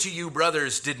to you,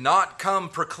 brothers, did not come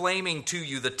proclaiming to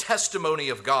you the testimony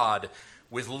of God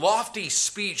with lofty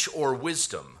speech or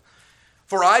wisdom.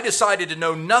 For I decided to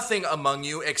know nothing among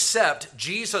you except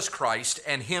Jesus Christ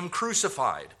and him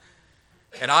crucified.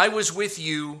 And I was with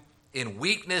you in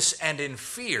weakness and in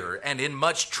fear and in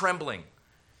much trembling.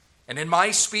 And in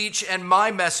my speech and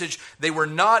my message, they were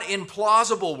not in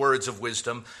plausible words of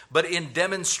wisdom, but in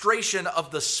demonstration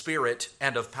of the Spirit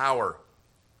and of power,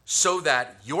 so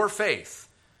that your faith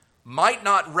might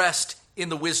not rest in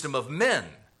the wisdom of men,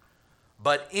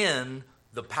 but in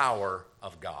the power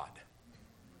of God.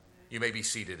 You may be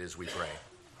seated as we pray.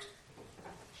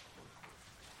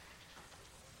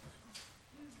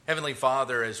 Heavenly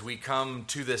Father, as we come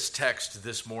to this text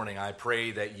this morning, I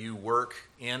pray that you work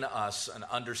in us an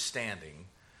understanding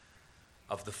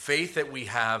of the faith that we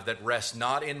have that rests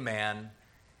not in man.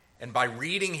 And by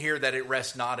reading here that it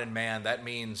rests not in man, that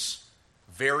means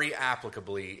very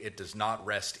applicably, it does not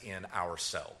rest in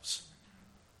ourselves,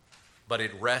 but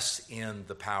it rests in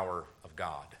the power of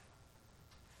God.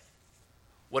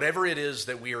 Whatever it is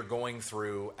that we are going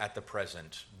through at the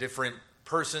present, different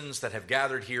persons that have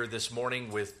gathered here this morning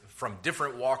from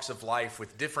different walks of life,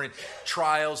 with different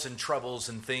trials and troubles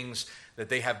and things that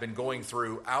they have been going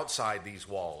through outside these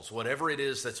walls, whatever it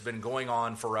is that's been going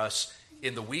on for us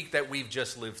in the week that we've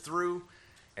just lived through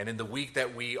and in the week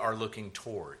that we are looking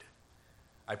toward,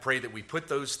 I pray that we put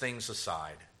those things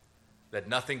aside, that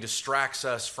nothing distracts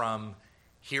us from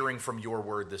hearing from your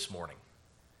word this morning,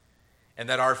 and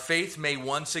that our faith may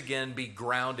once again be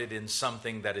grounded in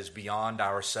something that is beyond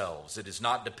ourselves. It is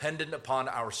not dependent upon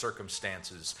our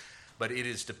circumstances, but it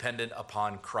is dependent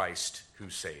upon Christ who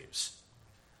saves.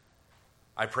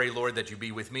 I pray, Lord, that you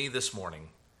be with me this morning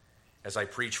as I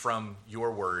preach from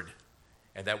your word,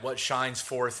 and that what shines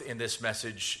forth in this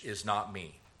message is not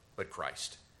me, but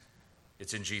Christ.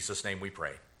 It's in Jesus' name we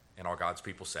pray. And all God's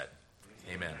people said,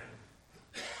 amen.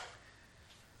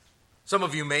 Some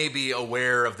of you may be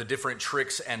aware of the different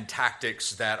tricks and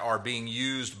tactics that are being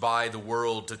used by the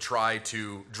world to try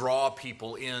to draw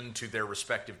people into their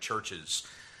respective churches.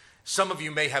 Some of you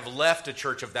may have left a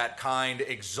church of that kind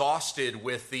exhausted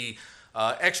with the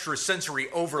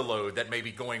extrasensory overload that may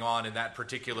be going on in that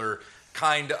particular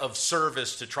kind of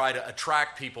service to try to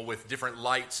attract people with different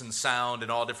lights and sound and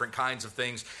all different kinds of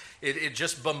things. It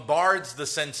just bombards the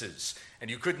senses, and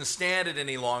you couldn't stand it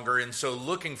any longer. And so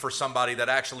looking for somebody that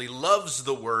actually loves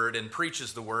the word and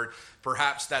preaches the word,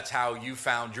 perhaps that's how you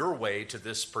found your way to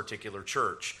this particular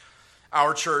church.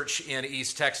 Our church in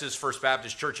East Texas, First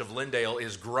Baptist Church of Lindale,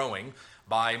 is growing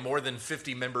by more than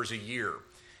 50 members a year.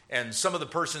 And some of the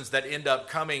persons that end up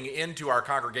coming into our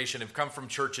congregation have come from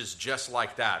churches just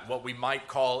like that, what we might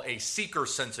call a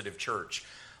seeker-sensitive church,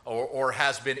 or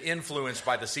has been influenced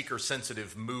by the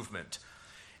seeker-sensitive movement.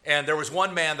 And there was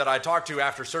one man that I talked to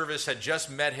after service, had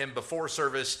just met him before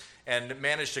service and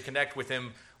managed to connect with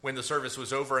him when the service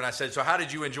was over. And I said, so how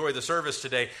did you enjoy the service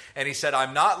today? And he said,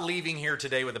 I'm not leaving here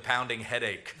today with a pounding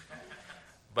headache.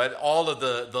 But all of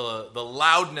the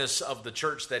loudness of the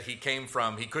church that he came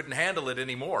from, he couldn't handle it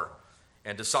anymore,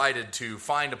 and decided to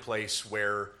find a place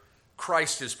where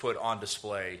Christ is put on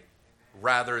display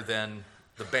rather than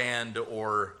the band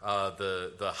or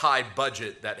the high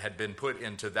budget that had been put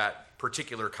into that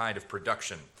particular kind of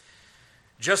production.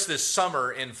 Just this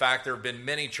summer, in fact, there have been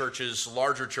many churches,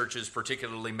 larger churches,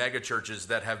 particularly mega churches,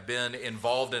 that have been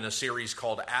involved in a series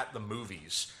called At the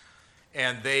Movies.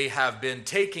 And they have been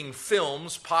taking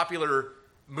films, popular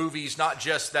movies, not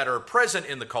just that are present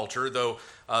in the culture, though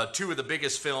two of the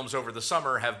biggest films over the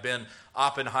summer have been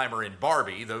Oppenheimer and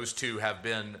Barbie. Those two have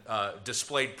been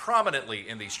displayed prominently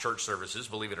in these church services,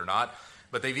 believe it or not.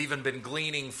 But they've even been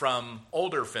gleaning from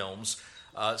older films.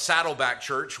 Saddleback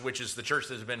Church, which is the church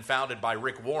that has been founded by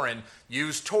Rick Warren,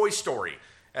 used Toy Story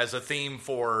as a theme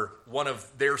for one of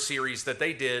their series that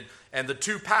they did. And the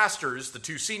two pastors, the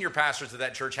two senior pastors of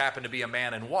that church, happened to be a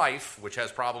man and wife, which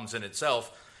has problems in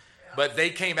itself. But they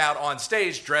came out on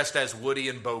stage dressed as Woody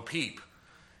and Bo Peep.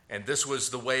 And this was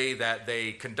the way that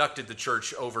they conducted the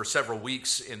church over several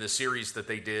weeks in the series that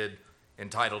they did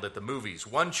entitled At the Movies.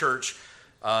 One church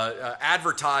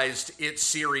advertised its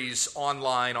series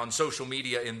online on social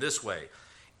media in this way.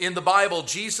 In the Bible,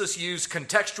 Jesus used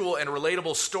contextual and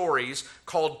relatable stories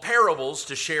called parables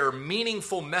to share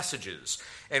meaningful messages.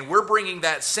 And we're bringing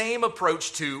that same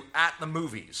approach to At the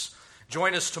Movies.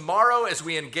 Join us tomorrow as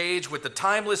we engage with the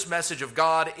timeless message of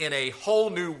God in a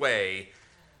whole new way.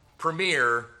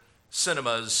 Premiere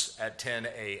cinemas at 10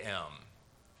 a.m.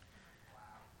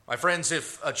 My friends,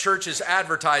 if a church is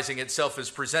advertising itself as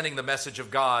presenting the message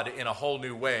of God in a whole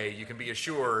new way, you can be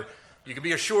assured You can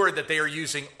be assured that they are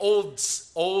using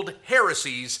old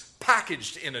heresies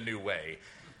packaged in a new way.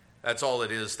 That's all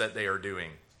it is that they are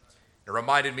doing. It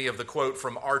reminded me of the quote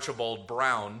from Archibald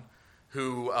Brown,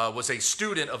 who was a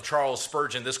student of Charles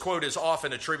Spurgeon. This quote is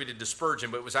often attributed to Spurgeon,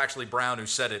 but it was actually Brown who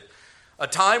said it. "A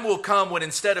time will come when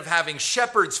instead of having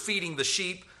shepherds feeding the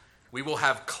sheep, we will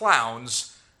have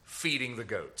clowns feeding the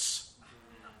goats."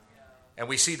 And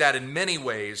we see that in many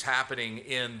ways happening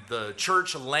in the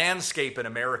church landscape in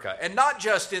America. And not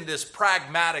just in this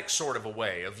pragmatic sort of a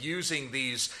way of using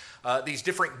these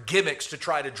different gimmicks to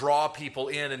try to draw people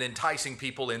in and enticing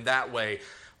people in that way,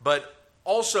 but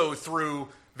also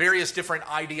through various different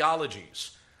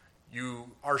ideologies.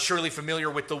 You are surely familiar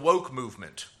with the woke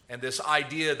movement and this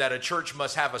idea that a church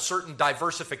must have a certain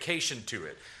diversification to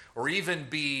it, or even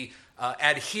be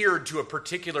adhered to a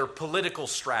particular political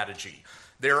strategy.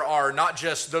 There are not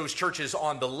just those churches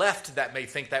on the left that may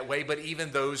think that way, but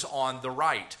even those on the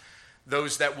right,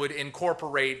 those that would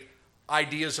incorporate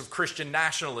ideas of Christian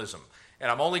nationalism. And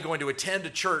I'm only going to attend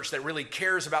a church that really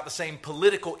cares about the same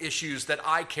political issues that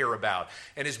I care about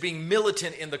and is being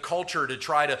militant in the culture to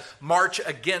try to march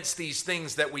against these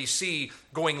things that we see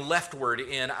going leftward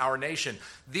in our nation.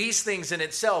 These things in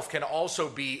itself can also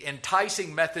be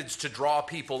enticing methods to draw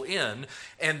people in,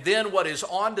 and then what is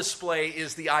on display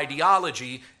is the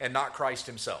ideology and not Christ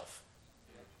himself.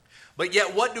 But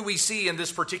yet, what do we see in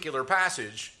this particular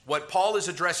passage? What Paul is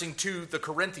addressing to the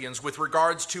Corinthians with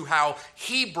regards to how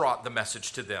he brought the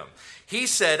message to them. He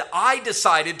said, "I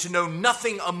decided to know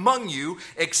nothing among you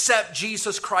except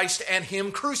Jesus Christ and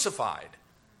him crucified."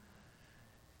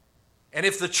 And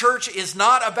if the church is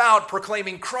not about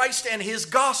proclaiming Christ and his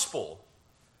gospel,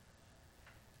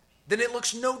 then it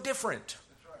looks no different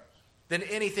than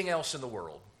anything else in the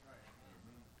world.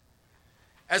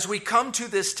 As we come to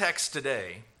this text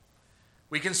today,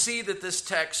 we can see that this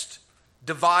text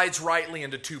divides rightly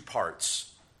into two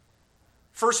parts.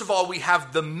 First of all, we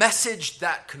have the message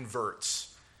that converts,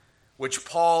 which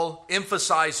Paul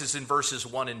emphasizes in verses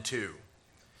 1 and 2.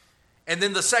 And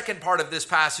then the second part of this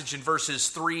passage in verses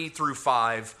 3 through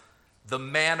 5, the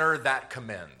manner that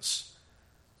commends.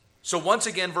 So once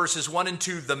again, verses 1 and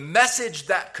 2, the message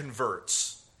that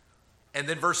converts. And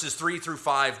then verses 3 through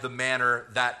 5, the manner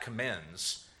that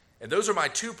commends. And those are my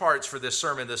two parts for this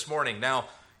sermon this morning. Now,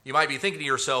 you might be thinking to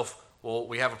yourself, well,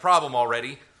 we have a problem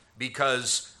already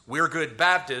because we're good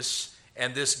Baptists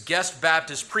and this guest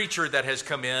Baptist preacher that has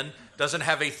come in doesn't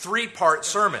have a three-part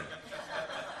sermon.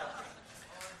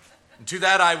 And to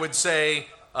that I would say,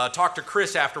 talk to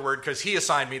Chris afterward because he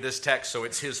assigned me this text, so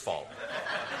it's his fault.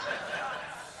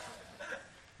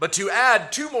 But to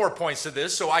add two more points to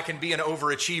this so I can be an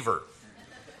overachiever,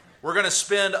 we're going to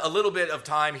spend a little bit of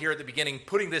time here at the beginning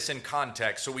putting this in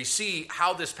context so we see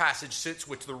how this passage sits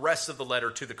with the rest of the letter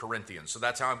to the Corinthians. So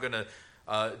that's how I'm going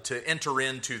to enter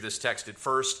into this text at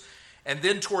first. And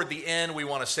then toward the end, we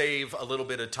want to save a little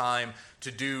bit of time to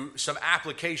do some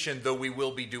application, though we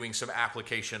will be doing some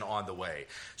application on the way.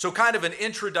 So kind of an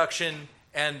introduction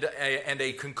and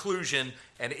a conclusion,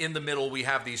 and in the middle we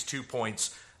have these 2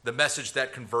 points, the message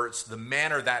that converts, the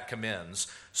manner that commends,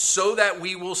 so that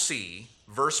we will see,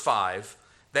 verse 5,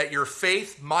 that your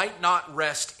faith might not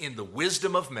rest in the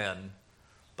wisdom of men,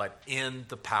 but in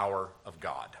the power of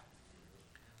God.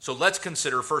 So let's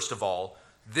consider, first of all,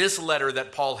 this letter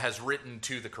that Paul has written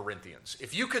to the Corinthians.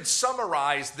 If you could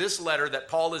summarize this letter that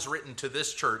Paul has written to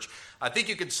this church, I think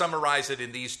you could summarize it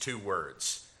in these 2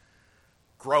 words.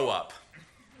 Grow up.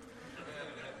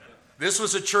 This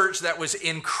was a church that was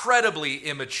incredibly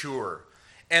immature.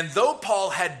 And though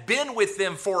Paul had been with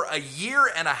them for a year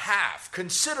and a half,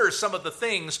 consider some of the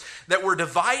things that were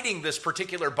dividing this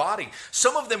particular body.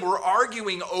 Some of them were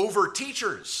arguing over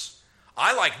teachers.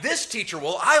 I like this teacher.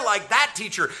 Well, I like that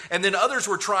teacher. And then others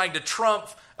were trying to trump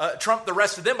the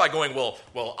rest of them by going, well,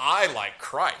 I like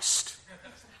Christ.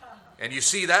 And you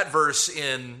see that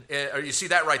you see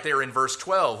that right there in verse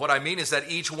 12. What I mean is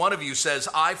that each one of you says,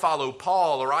 I follow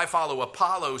Paul, or I follow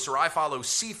Apollos, or I follow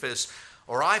Cephas,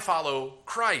 or I follow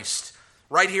Christ.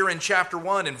 Right here in chapter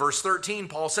 1 in verse 13,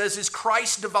 Paul says, is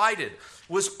Christ divided?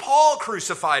 Was Paul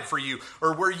crucified for you?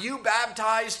 Or were you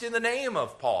baptized in the name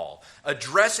of Paul?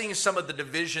 Addressing some of the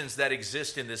divisions that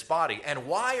exist in this body. And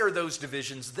why are those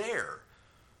divisions there?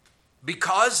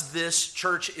 Because this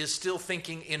church is still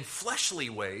thinking in fleshly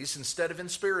ways instead of in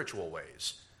spiritual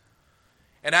ways.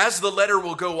 And as the letter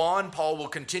will go on, Paul will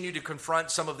continue to confront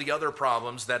some of the other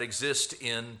problems that exist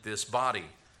in this body.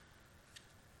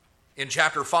 In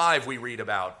chapter 5, we read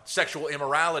about sexual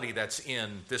immorality that's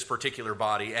in this particular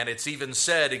body, and it's even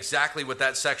said exactly what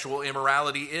that sexual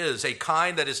immorality is, a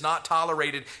kind that is not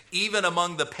tolerated even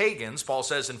among the pagans. Paul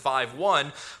says in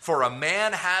 5:1, for a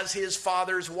man has his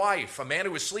father's wife, a man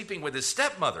who was sleeping with his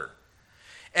stepmother.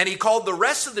 And he called the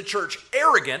rest of the church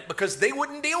arrogant because they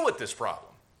wouldn't deal with this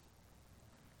problem.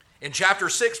 In chapter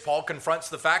 6, Paul confronts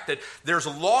the fact that there's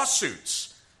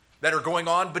lawsuits that are going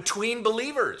on between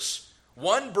believers.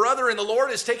 One brother in the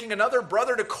Lord is taking another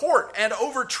brother to court and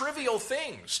over trivial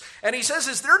things. And he says,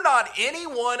 is there not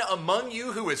anyone among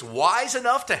you who is wise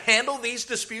enough to handle these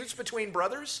disputes between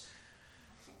brothers?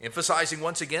 Emphasizing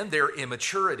once again their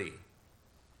immaturity.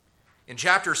 In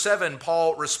chapter 7,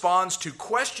 Paul responds to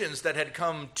questions that had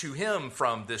come to him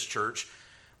from this church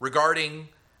regarding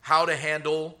how to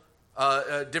handle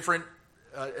different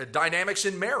dynamics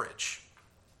in marriage.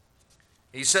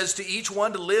 He says to each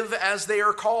one to live as they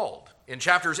are called. In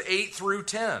chapters 8 through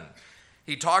 10,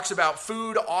 he talks about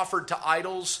food offered to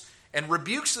idols and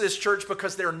rebukes this church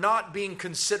because they're not being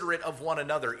considerate of one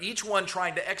another, each one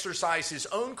trying to exercise his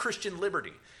own Christian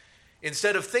liberty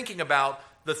instead of thinking about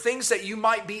the things that you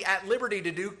might be at liberty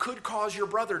to do could cause your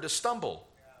brother to stumble.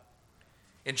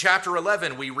 In chapter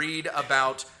 11, we read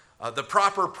about the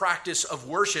proper practice of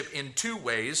worship in two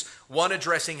ways, one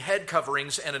addressing head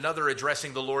coverings and another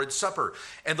addressing the Lord's Supper.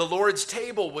 And the Lord's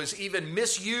table was even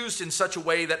misused in such a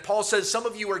way that Paul says some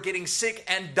of you are getting sick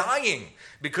and dying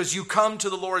because you come to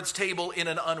the Lord's table in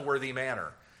an unworthy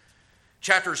manner.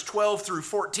 Chapters 12 through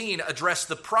 14 address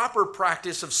the proper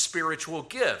practice of spiritual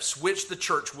gifts, which the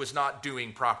church was not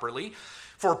doing properly.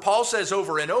 For Paul says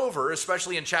over and over,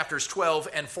 especially in chapters 12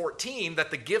 and 14,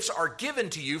 that the gifts are given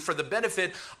to you for the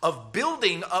benefit of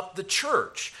building up the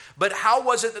church. But how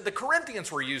was it that the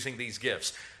Corinthians were using these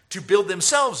gifts? To build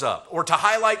themselves up or to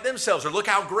highlight themselves or look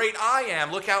how great I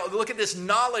am, look at this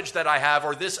knowledge that I have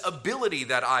or this ability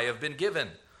that I have been given.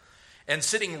 And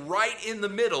sitting right in the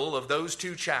middle of those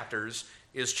two chapters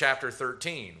is chapter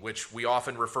 13, which we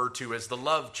often refer to as the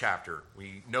love chapter.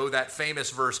 We know that famous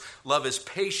verse, love is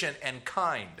patient and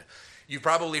kind. You've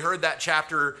probably heard that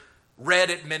chapter read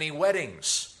at many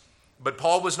weddings. But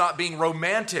Paul was not being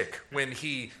romantic when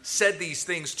he said these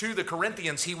things to the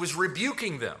Corinthians. He was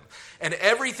rebuking them. And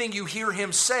everything you hear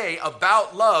him say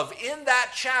about love in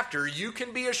that chapter, you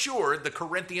can be assured the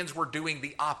Corinthians were doing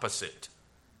the opposite.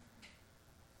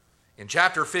 In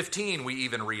chapter 15, we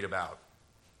even read about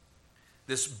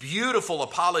this beautiful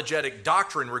apologetic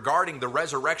doctrine regarding the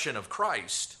resurrection of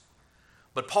Christ.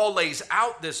 But Paul lays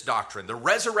out this doctrine, the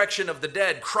resurrection of the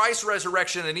dead, Christ's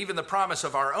resurrection, and even the promise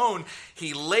of our own.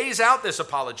 He lays out this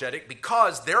apologetic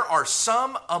because there are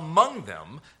some among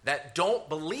them that don't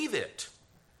believe it.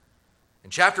 In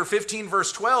chapter 15,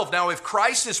 verse 12, now if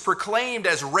Christ is proclaimed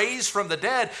as raised from the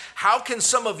dead, how can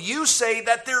some of you say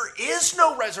that there is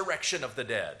no resurrection of the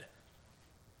dead?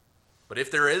 But if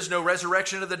there is no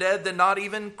resurrection of the dead, then not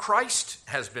even Christ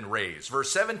has been raised. Verse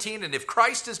 17, and if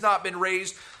Christ has not been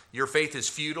raised, your faith is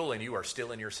futile and you are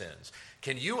still in your sins.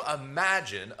 Can you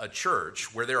imagine a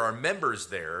church where there are members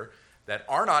there that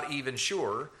are not even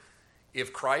sure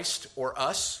if Christ or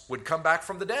us would come back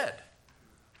from the dead?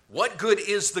 What good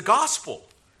is the gospel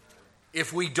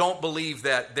if we don't believe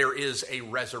that there is a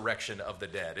resurrection of the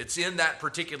dead? It's in that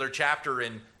particular chapter,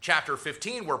 in chapter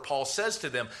 15, where Paul says to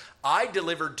them, I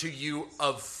delivered to you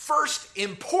of first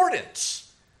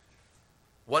importance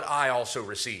what I also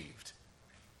received.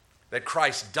 That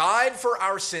Christ died for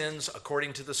our sins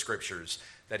according to the Scriptures,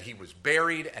 that he was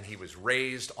buried and he was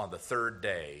raised on the third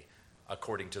day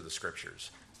according to the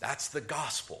Scriptures. That's the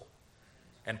gospel.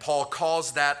 And Paul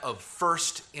calls that of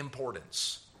first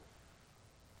importance.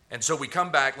 And so we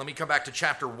come back, let me come back to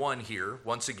chapter 1 here,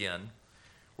 once again,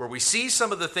 where we see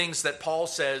some of the things that Paul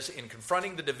says in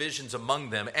confronting the divisions among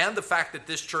them and the fact that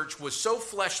this church was so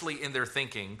fleshly in their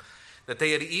thinking that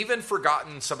they had even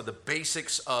forgotten some of the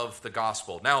basics of the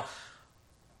gospel. Now,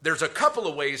 there's a couple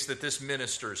of ways that this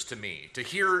ministers to me, to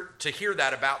hear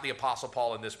that about the Apostle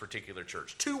Paul in this particular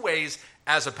church. Two ways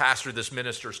as a pastor this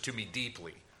ministers to me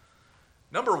deeply.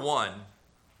 Number one,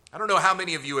 I don't know how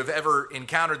many of you have ever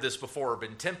encountered this before or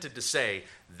been tempted to say,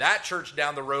 that church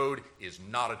down the road is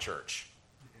not a church.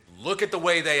 Look at the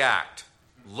way they act.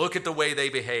 Look at the way they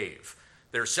behave.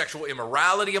 There's sexual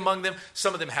immorality among them.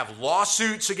 Some of them have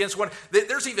lawsuits against one.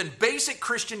 There's even basic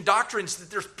Christian doctrines that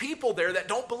there's people there that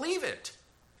don't believe it.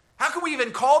 How can we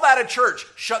even call that a church?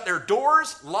 Shut their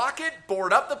doors, lock it,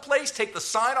 board up the place, take the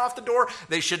sign off the door.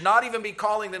 They should not even be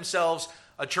calling themselves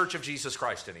a Church of Jesus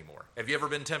Christ anymore. Have you ever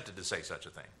been tempted to say such a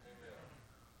thing?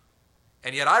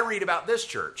 And yet I read about this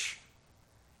church,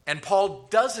 and Paul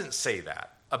doesn't say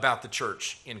that about the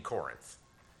church in Corinth.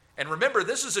 And remember,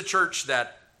 this is a church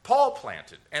that Paul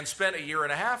planted and spent a year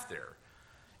and a half there.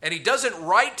 And he doesn't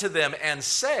write to them and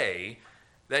say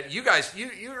that you guys,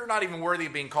 you're not even worthy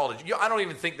of being called. I don't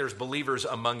even think there's believers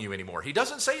among you anymore. He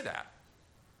doesn't say that.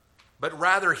 But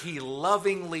rather, he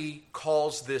lovingly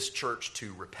calls this church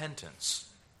to repentance.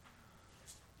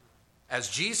 As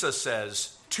Jesus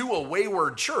says to a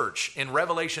wayward church in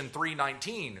Revelation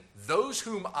 3:19, those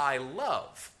whom I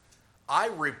love, I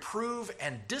reprove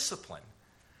and discipline.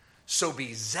 So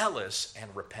be zealous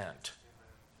and repent.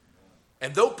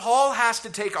 And though Paul has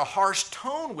to take a harsh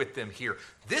tone with them here,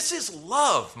 this is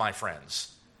love, my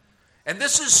friends. And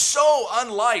this is so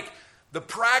unlike the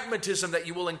pragmatism that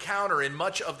you will encounter in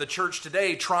much of the church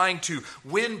today, trying to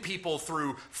win people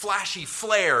through flashy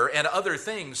flair and other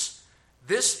things.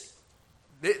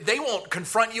 They won't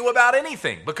confront you about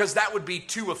anything because that would be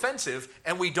too offensive,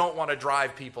 and we don't want to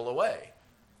drive people away.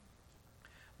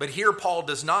 But here Paul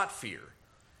does not fear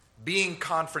being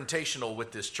confrontational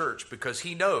with this church because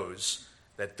he knows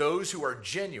that those who are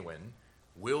genuine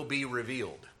will be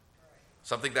revealed.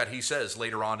 Something that he says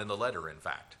later on in the letter, in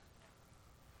fact.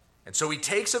 And so he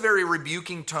takes a very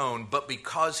rebuking tone, but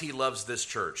because he loves this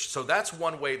church. So that's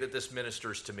one way that this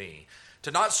ministers to me. To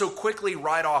not so quickly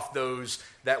write off those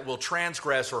that will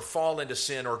transgress or fall into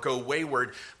sin or go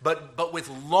wayward, but with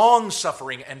long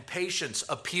suffering and patience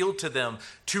appeal to them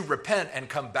to repent and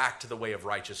come back to the way of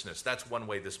righteousness. That's one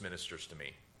way this ministers to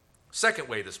me. Second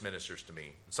way this ministers to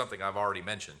me, something I've already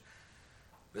mentioned.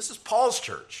 This is Paul's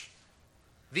church.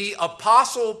 The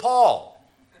Apostle Paul.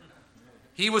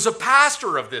 He was a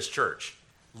pastor of this church.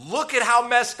 Look at how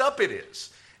messed up it is.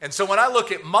 And so when I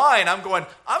look at mine, I'm going,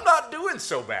 I'm not doing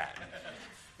so bad.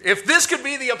 If this could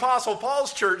be the Apostle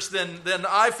Paul's church, then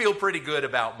I feel pretty good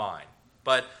about mine.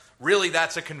 But really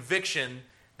that's a conviction,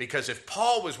 because if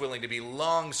Paul was willing to be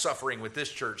long-suffering with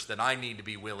this church, then I need to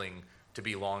be willing to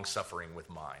be long-suffering with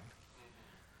mine.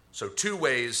 So two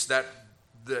ways that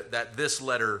this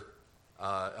letter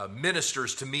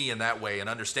ministers to me in that way, and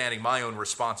understanding my own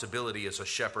responsibility as a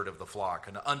shepherd of the flock,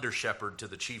 an under-shepherd to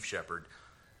the chief shepherd,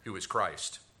 who is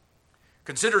Christ.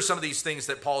 Consider some of these things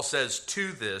that Paul says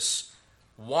to this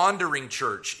wandering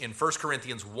church in 1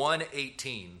 Corinthians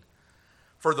 1:18.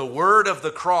 For the word of the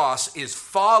cross is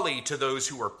folly to those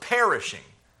who are perishing,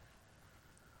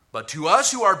 but to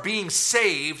us who are being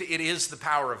saved, it is the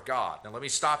power of God. Now let me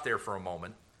stop there for a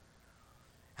moment.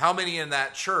 How many in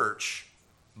that church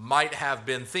might have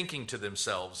been thinking to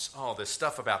themselves, oh, this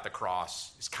stuff about the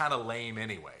cross is kind of lame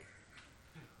anyway.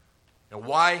 Now,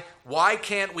 why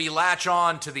can't we latch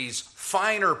on to these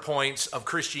finer points of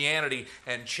Christianity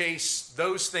and chase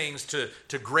those things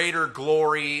to greater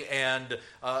glory and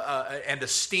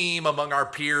esteem among our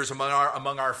peers,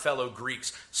 among our fellow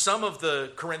Greeks? Some of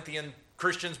the Corinthian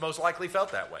Christians most likely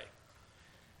felt that way.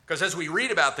 Because as we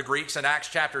read about the Greeks in Acts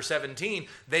chapter 17,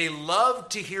 they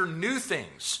loved to hear new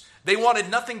things. They wanted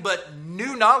nothing but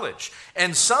new knowledge.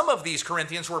 And some of these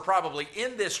Corinthians were probably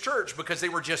in this church because they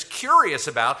were just curious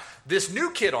about this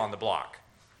new kid on the block,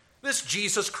 this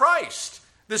Jesus Christ,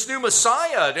 this new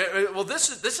Messiah. Well, this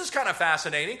is kind of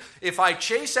fascinating. If I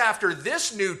chase after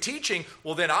this new teaching,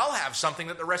 well, then I'll have something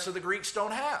that the rest of the Greeks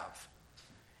don't have.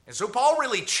 And so Paul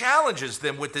really challenges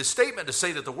them with this statement to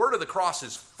say that the word of the cross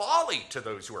is folly to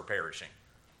those who are perishing.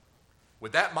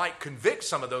 Would that might convict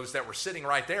some of those that were sitting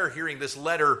right there hearing this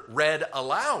letter read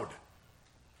aloud?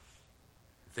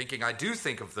 Thinking, I do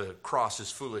think of the cross as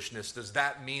foolishness. Does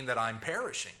that mean that I'm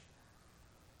perishing?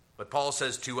 But Paul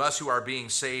says, to us who are being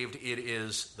saved, it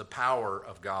is the power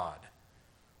of God.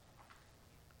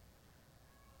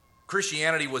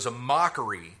 Christianity was a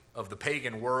mockery of the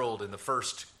pagan world in the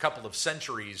first couple of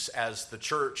centuries as the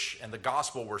church and the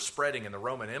gospel were spreading in the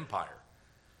Roman Empire.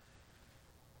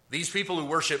 These people who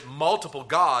worship multiple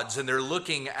gods, and they're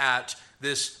looking at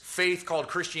this faith called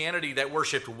Christianity that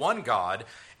worshiped one God,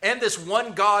 and this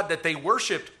one God that they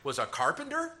worshiped was a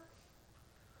carpenter,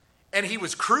 and he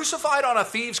was crucified on a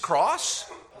thief's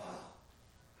cross?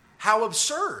 How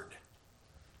absurd.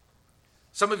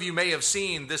 Some of you may have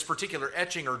seen this particular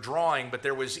etching or drawing, but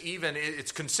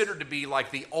it's considered to be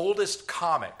like the oldest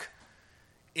comic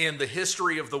in the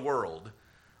history of the world.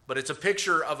 But it's a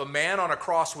picture of a man on a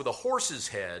cross with a horse's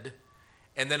head,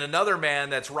 and then another man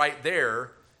that's right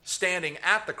there standing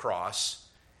at the cross,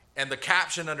 and the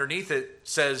caption underneath it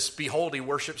says, "Behold, he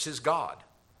worships his God."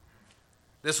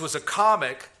 This was a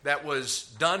comic that was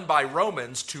done by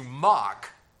Romans to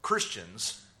mock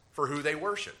Christians for who they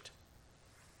worshiped.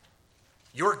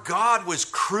 Your God was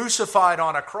crucified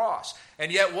on a cross.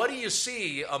 And yet what do you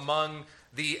see among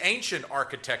The ancient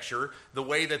architecture, the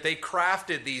way that they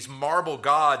crafted these marble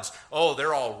gods, oh,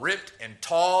 they're all ripped and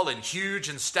tall and huge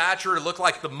in stature, look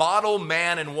like the model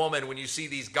man and woman when you see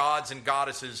these gods and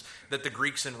goddesses that the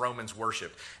Greeks and Romans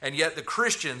worshiped. And yet the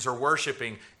Christians are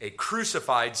worshiping a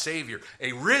crucified Savior,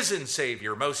 a risen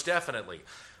Savior, most definitely.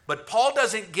 But Paul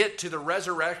doesn't get to the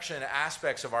resurrection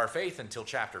aspects of our faith until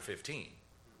chapter 15.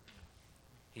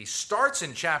 He starts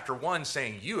in chapter 1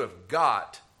 saying, you have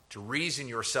got to reason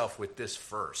yourself with this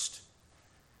first,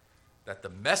 that the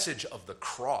message of the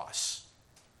cross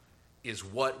is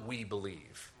what we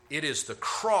believe. It is the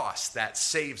cross that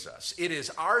saves us. It is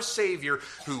our Savior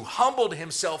who humbled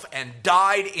himself and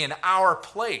died in our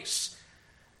place.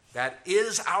 That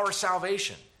is our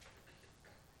salvation.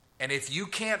 And if you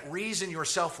can't reason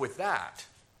yourself with that,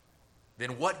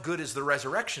 then what good is the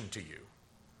resurrection to you?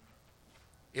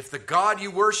 If the God you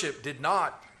worship did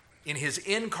not, in his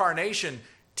incarnation,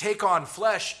 take on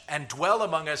flesh and dwell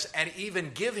among us and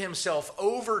even give himself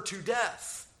over to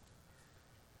death,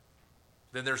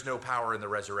 then there's no power in the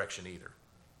resurrection either.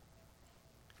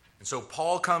 And so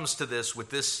Paul comes to them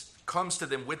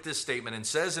with this statement and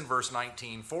says in verse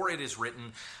 19, for it is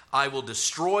written, I will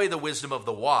destroy the wisdom of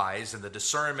the wise, and the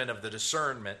discernment of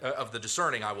the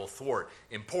discerning I will thwart.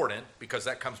 Important, because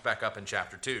that comes back up in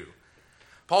chapter 2.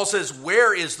 Paul says,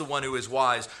 where is the one who is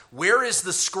wise? Where is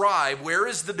the scribe? Where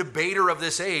is the debater of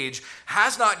this age?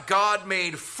 Has not God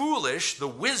made foolish the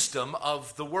wisdom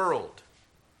of the world?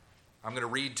 I'm going to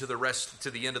read to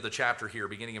the end of the chapter here,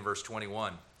 beginning in verse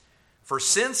 21. For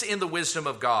since in the wisdom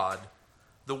of God,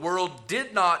 the world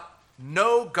did not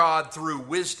know God through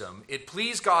wisdom, it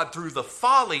pleased God through the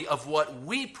folly of what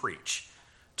we preach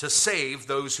to save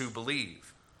those who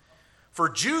believe. For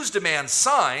Jews demand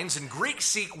signs and Greeks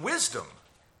seek wisdom.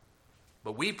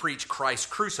 But we preach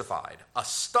Christ crucified, a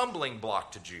stumbling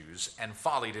block to Jews and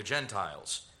folly to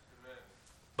Gentiles. Amen.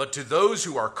 But to those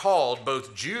who are called,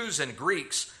 both Jews and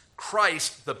Greeks,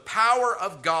 Christ, the power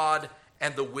of God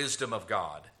and the wisdom of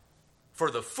God. For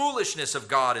the foolishness of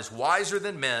God is wiser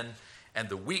than men, and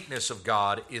the weakness of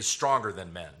God is stronger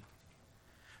than men.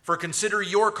 For consider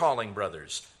your calling,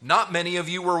 brothers. Not many of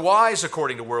you were wise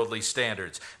according to worldly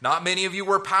standards. Not many of you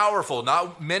were powerful.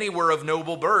 Not many were of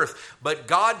noble birth. But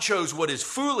God chose what is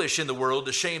foolish in the world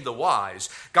to shame the wise.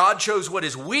 God chose what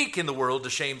is weak in the world to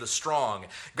shame the strong.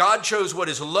 God chose what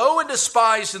is low and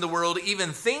despised in the world, even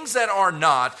things that are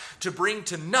not, to bring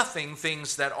to nothing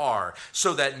things that are,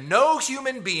 so that no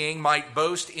human being might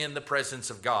boast in the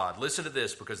presence of God. Listen to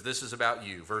this, because this is about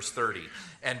you. Verse 30.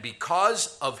 And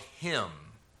because of him,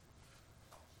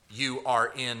 you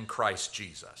are in Christ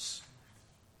Jesus,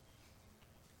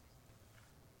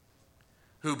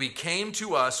 who became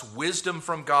to us wisdom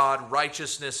from God,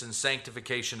 righteousness and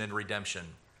sanctification and redemption,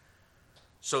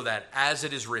 so that, as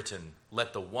it is written,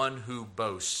 let the one who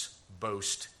boasts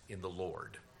boast in the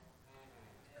Lord.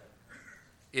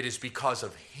 It is because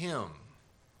of him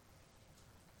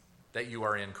that you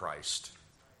are in Christ.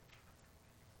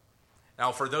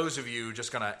 Now, for those of you,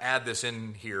 just going to add this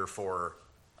in here for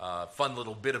fun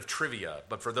little bit of trivia.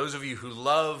 But for those of you who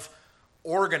love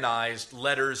organized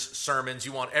letters, sermons,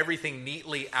 you want everything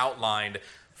neatly outlined,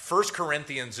 1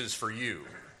 Corinthians is for you.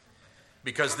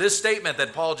 Because this statement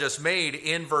that Paul just made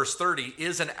in verse 30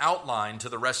 is an outline to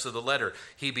the rest of the letter.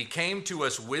 He became to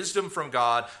us wisdom from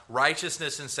God,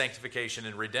 righteousness and sanctification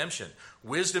and redemption.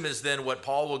 Wisdom is then what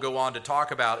Paul will go on to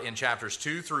talk about in chapters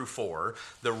 2 through 4.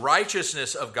 The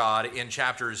righteousness of God in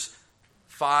chapters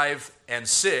 5 and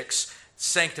 6.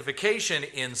 Sanctification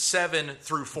in 7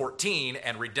 through 14,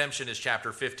 and redemption is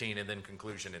chapter 15, and then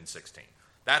conclusion in 16.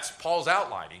 That's Paul's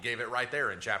outline. He gave it right there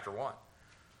in chapter 1.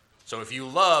 So if you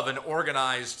love an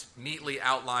organized, neatly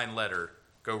outlined letter,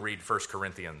 go read 1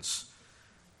 Corinthians,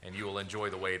 and you will enjoy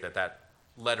the way that that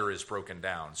letter is broken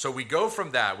down. So we go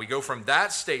from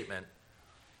that statement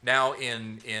now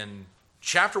in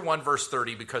chapter 1, verse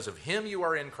 30, because of him you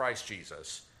are in Christ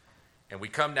Jesus, and we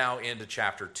come now into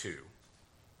chapter 2.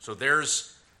 So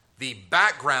there's the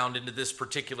background into this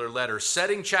particular letter,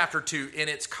 setting chapter 2 in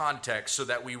its context so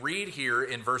that we read here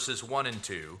in verses 1 and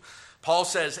 2. Paul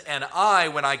says, and I,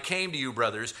 when I came to you,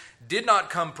 brothers, did not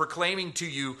come proclaiming to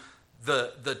you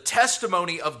the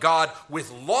testimony of God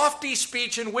with lofty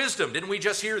speech and wisdom. Didn't we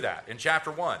just hear that in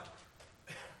chapter 1?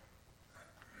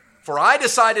 For I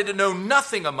decided to know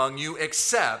nothing among you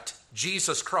except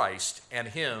Jesus Christ and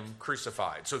him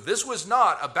crucified. So this was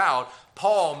not about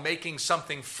Paul making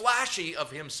something flashy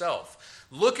of himself.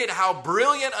 Look at how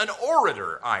brilliant an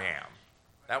orator I am.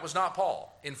 That was not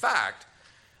Paul. In fact,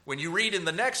 when you read in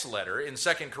the next letter, in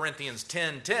 2 Corinthians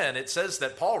 10:10, it says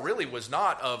that Paul really was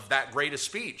not of that great a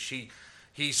speech.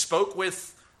 He spoke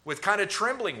with with kind of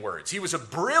trembling words. He was a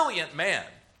brilliant man.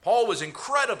 Paul was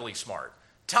incredibly smart,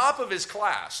 top of his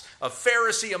class, a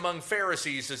Pharisee among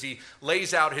Pharisees as he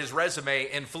lays out his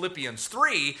resume in Philippians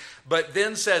 3, but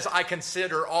then says, I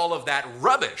consider all of that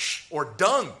rubbish or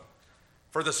dung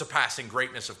for the surpassing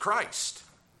greatness of Christ.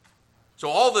 So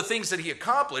all the things that he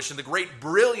accomplished and the great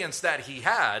brilliance that he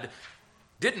had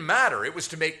didn't matter. It was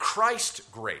to make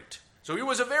Christ great. So he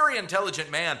was a very intelligent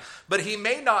man, but he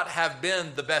may not have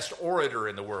been the best orator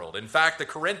in the world. In fact, the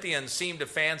Corinthians seemed to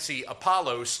fancy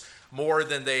Apollos more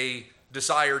than they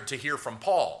desired to hear from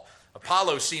Paul.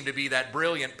 Apollos seemed to be that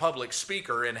brilliant public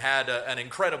speaker and had an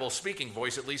incredible speaking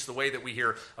voice, at least the way that we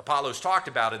hear Apollos talked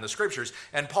about in the scriptures,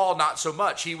 and Paul not so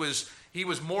much. He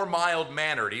was more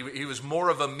mild-mannered. He was more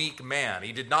of a meek man.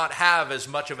 He did not have as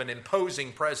much of an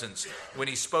imposing presence when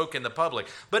he spoke in the public.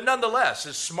 But nonetheless,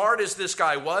 as smart as this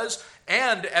guy was,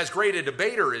 and as great a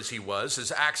debater as he was,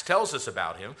 as Acts tells us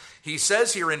about him, he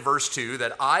says here in verse 2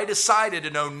 that I decided to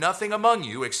know nothing among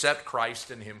you except Christ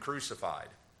and him crucified.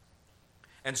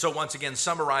 And so once again,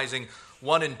 summarizing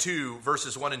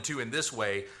verses 1 and 2 in this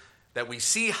way, that we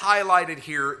see highlighted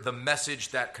here the message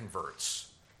that converts.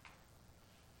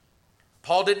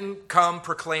 Paul didn't come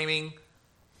proclaiming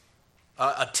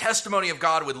a testimony of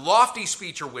God with lofty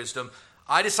speech or wisdom.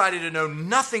 I decided to know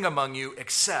nothing among you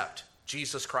except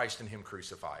Jesus Christ and him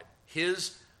crucified.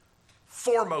 His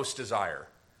foremost desire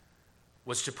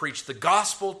was to preach the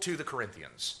gospel to the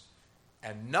Corinthians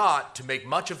and not to make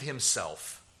much of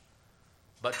himself,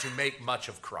 but to make much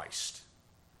of Christ.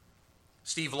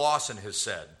 Steve Lawson has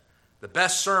said, the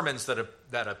best sermons that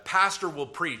a pastor will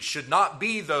preach should not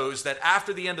be those that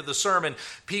after the end of the sermon,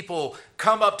 people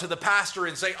come up to the pastor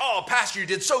and say, oh, pastor, you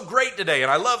did so great today,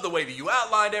 and I love the way that you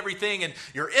outlined everything, and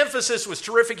your emphasis was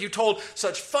terrific. You told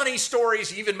such funny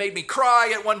stories. You even made me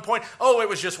cry at one point. Oh, it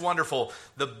was just wonderful.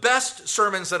 The best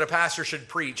sermons that a pastor should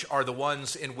preach are the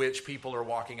ones in which people are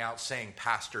walking out saying,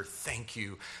 Pastor, thank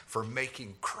you for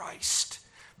making Christ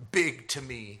big to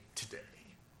me today.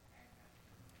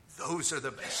 Those are the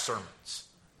best sermons,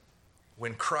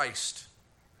 when Christ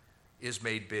is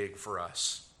made big for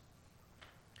us.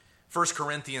 1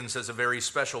 Corinthians is a very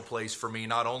special place for me,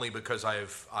 not only because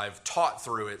I've taught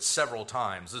through it several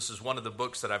times. This is one of the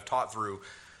books that I've taught through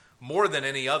more than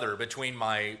any other between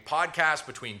my podcast,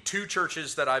 between two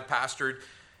churches that I've pastored,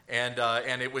 and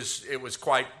it was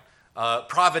quite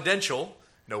providential,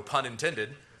 no pun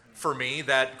intended, for me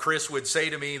that Chris would say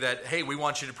to me that, hey, we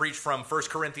want you to preach from 1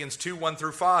 Corinthians 2, 1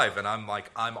 through 5. And I'm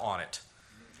like, I'm on it.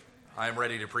 I'm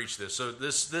ready to preach this. So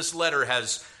this letter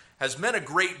has meant a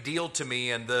great deal to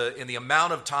me in the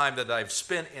amount of time that I've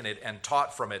spent in it and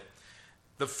taught from it.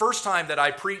 The first time that I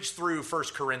preached through 1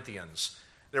 Corinthians,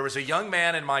 there was a young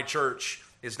man in my church.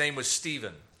 His name was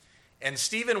Stephen. And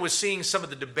Stephen was seeing some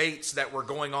of the debates that were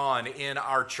going on in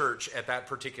our church at that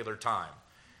particular time.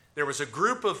 There was a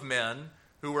group of men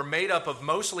who were made up of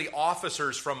mostly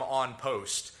officers from On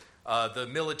Post, the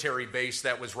military base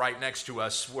that was right next to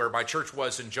us, where my church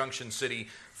was in Junction City.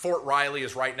 Fort Riley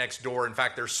is right next door. In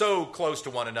fact, they're so close to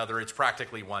one another, it's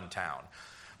practically one town.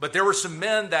 But there were some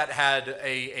men that had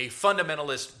a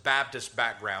fundamentalist Baptist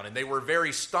background, and they were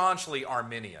very staunchly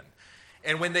Arminian.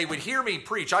 And when they would hear me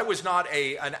preach, I was not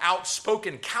an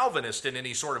outspoken Calvinist in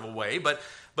any sort of a way, but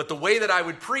the way that I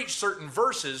would preach certain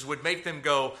verses would make them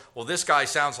go, well, this guy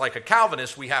sounds like a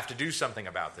Calvinist. We have to do something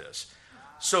about this.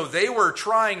 So they were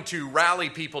trying to rally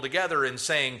people together and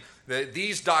saying that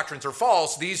these doctrines are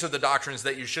false. These are the doctrines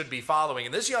that you should be following.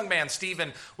 And this young man,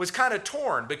 Stephen, was kind of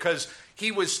torn because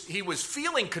he was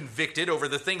feeling convicted over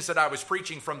the things that I was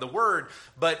preaching from the Word,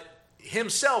 but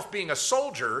himself, being a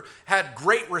soldier, had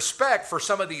great respect for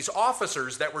some of these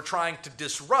officers that were trying to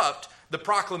disrupt the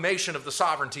proclamation of the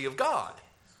sovereignty of God.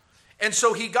 And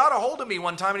so he got a hold of me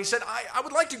one time and he said, I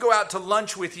would like to go out to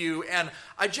lunch with you, and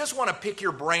I just want to pick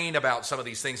your brain about some of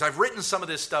these things. I've written some of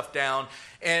this stuff down,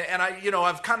 and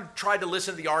I've kind of tried to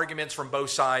listen to the arguments from both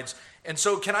sides. And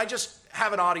so can I just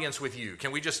have an audience with you?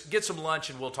 Can we just get some lunch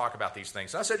and we'll talk about these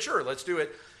things? And I said, sure, let's do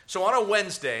it. So on a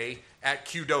Wednesday at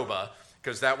Qdoba,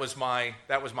 because that was my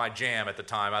jam at the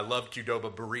time. I loved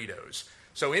Qdoba burritos.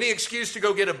 So any excuse to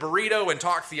go get a burrito and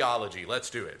talk theology, let's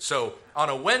do it. So on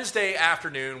a Wednesday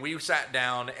afternoon, we sat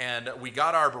down and we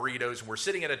got our burritos, and we're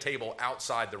sitting at a table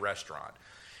outside the restaurant.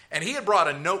 And he had brought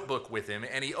a notebook with him,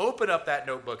 and he opened up that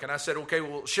notebook, and I said, okay,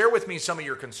 well, share with me some of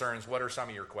your concerns. What are some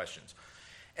of your questions?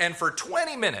 And for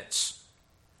 20 minutes,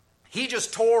 he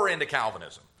just tore into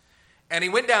Calvinism. And he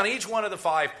went down each one of the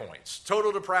 5 points: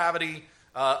 total depravity,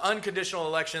 unconditional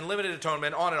election, limited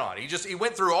atonement, on and on. He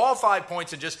went through all 5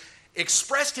 points and just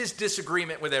expressed his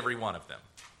disagreement with every one of them.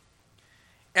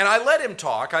 And I let him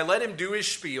talk. I let him do his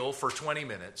spiel for 20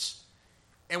 minutes.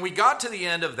 And we got to the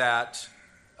end of that,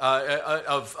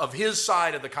 of his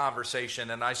side of the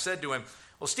conversation. And I said to him,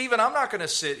 well, Stephen, I'm not going to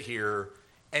sit here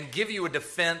and give you a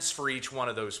defense for each one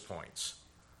of those points.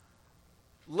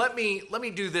 Let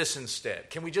me do this instead.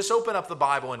 Can we just open up the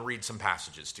Bible and read some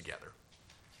passages together?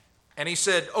 And he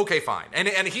said, okay, fine.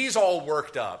 And he's all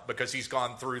worked up because he's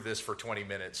gone through this for 20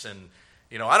 minutes. And,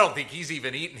 I don't think he's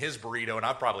even eaten his burrito, and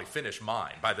I've probably finished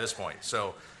mine by this point.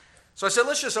 So I said,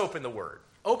 let's just open the Word.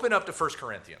 Open up to 1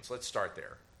 Corinthians. Let's start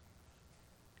there.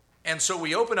 And so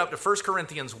we open up to 1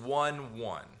 Corinthians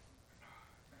 1:1.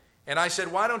 And I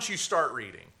said, why don't you start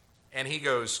reading? And he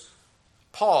goes,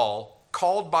 Paul,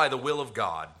 called by the will of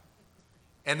God.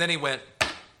 And then he went,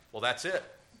 well, that's it.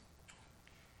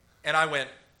 And I went,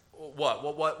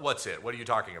 what's it? What are you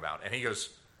talking about? And he goes,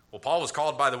 well, Paul was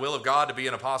called by the will of God to be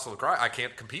an apostle of Christ. I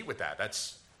can't compete with that.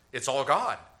 It's all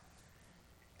God.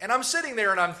 And I'm sitting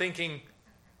there and I'm thinking,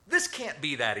 this can't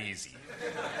be that easy.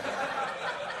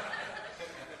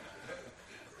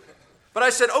 But I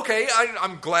said, okay,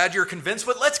 I'm glad you're convinced,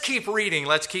 but let's keep reading.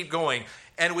 Let's keep going.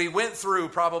 And we went through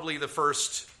probably the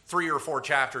first 3 or 4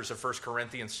 chapters of 1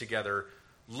 Corinthians together,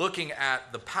 looking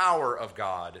at the power of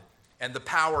God and the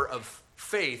power of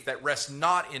faith that rests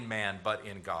not in man but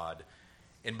in God.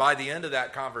 And by the end of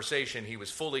that conversation, he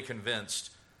was fully convinced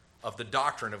of the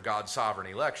doctrine of God's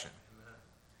sovereign election.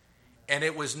 And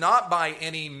it was not by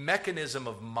any mechanism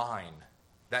of mine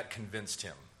that convinced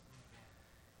him.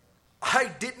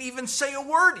 I didn't even say a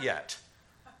word yet.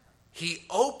 He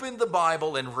opened the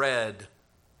Bible and read,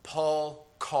 Paul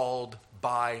called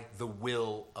by the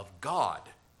will of God.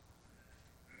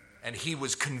 And he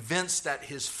was convinced that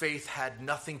his faith had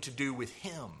nothing to do with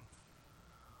him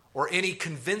or any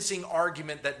convincing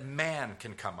argument that man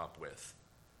can come up with.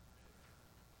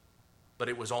 But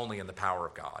it was only in the power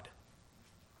of God.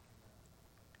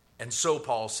 And so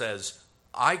Paul says,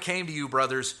 I came to you,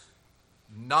 brothers,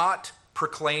 not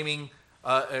proclaiming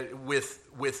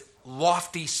with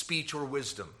lofty speech or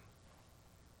wisdom.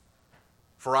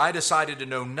 For I decided to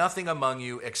know nothing among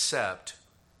you except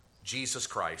Jesus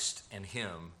Christ and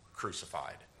him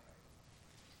crucified.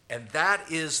 And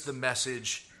that is the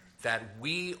message that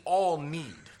we all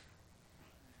need.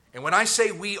 And when I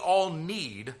say we all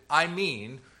need, I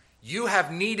mean you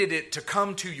have needed it to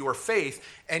come to your faith,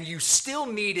 and you still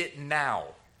need it now.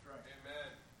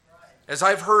 As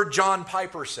I've heard John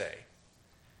Piper say,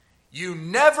 you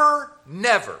never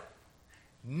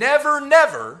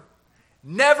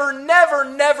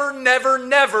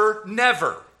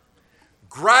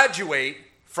graduate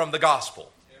from the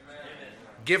gospel. Amen.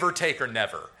 Give or take or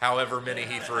never, however many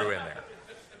he threw in there.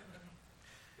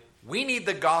 We need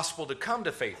the gospel to come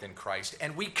to faith in Christ,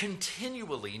 and we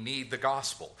continually need the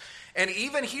gospel. And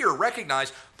even here,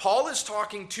 recognize, Paul is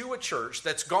talking to a church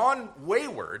that's gone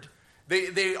wayward.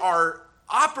 They are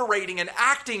operating and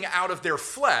acting out of their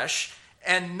flesh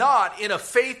and not in a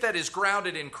faith that is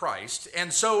grounded in Christ.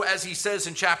 And so, as he says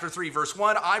in chapter 3, verse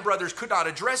 1, I, brothers, could not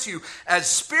address you as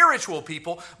spiritual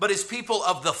people, but as people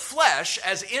of the flesh,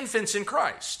 as infants in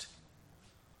Christ.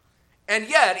 And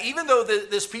yet, even though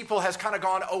this people has kind of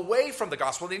gone away from the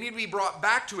gospel, they need to be brought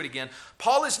back to it again.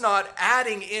 Paul is not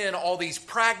adding in all these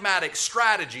pragmatic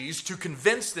strategies to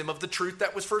convince them of the truth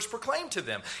that was first proclaimed to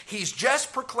them. He's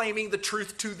just proclaiming the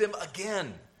truth to them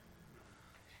again.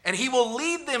 And he will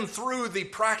lead them through the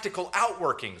practical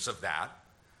outworkings of that.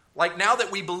 Like, now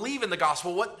that we believe in the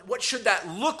gospel, what should that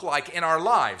look like in our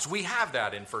lives? We have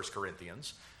that in 1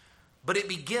 Corinthians. But it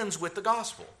begins with the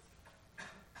gospel.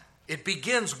 It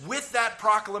begins with that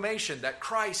proclamation that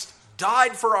Christ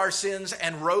died for our sins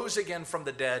and rose again from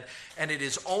the dead. And it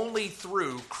is only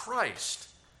through Christ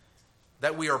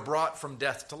that we are brought from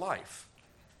death to life.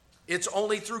 It's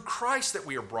only through Christ that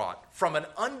we are brought from an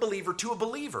unbeliever to a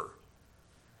believer.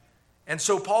 And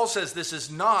so Paul says this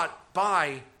is not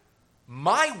by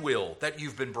my will that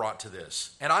you've been brought to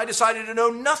this. And I decided to know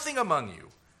nothing among you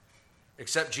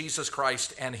except Jesus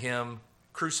Christ and him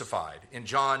crucified. In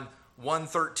John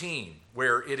 1:13,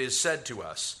 where it is said to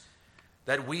us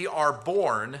that we are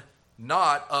born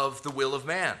not of the will of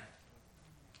man.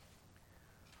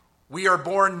 We are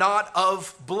born not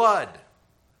of blood,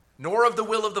 nor of the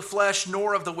will of the flesh,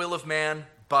 nor of the will of man,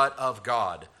 but of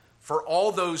God. For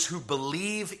all those who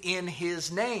believe in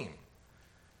his name,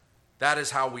 that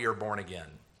is how we are born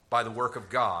again, by the work of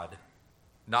God,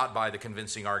 not by the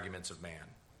convincing arguments of man.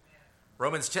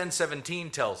 Romans 10:17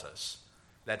 tells us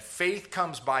that faith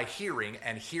comes by hearing,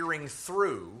 and hearing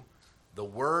through the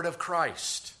word of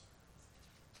Christ,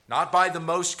 not by the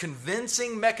most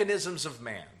convincing mechanisms of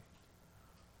man,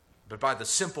 but by the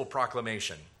simple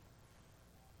proclamation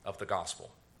of the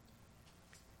gospel.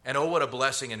 And oh, what a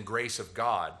blessing and grace of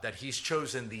God that he's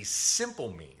chosen these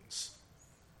simple means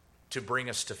to bring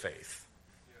us to faith.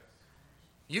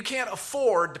 You can't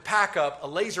afford to pack up a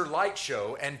laser light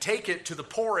show and take it to the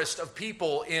poorest of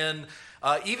people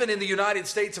even in the United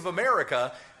States of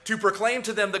America to proclaim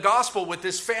to them the gospel with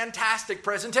this fantastic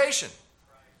presentation.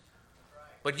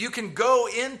 But you can go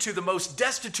into the most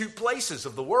destitute places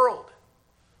of the world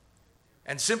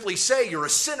and simply say, you're a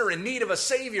sinner in need of a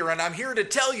Savior, and I'm here to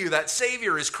tell you that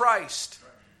Savior is Christ.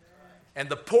 And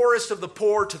the poorest of the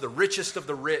poor to the richest of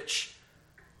the rich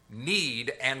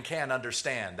need and can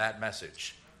understand that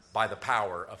message by the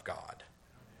power of God.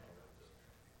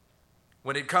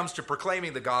 When it comes to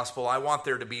proclaiming the gospel, I want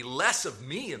there to be less of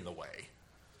me in the way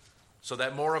so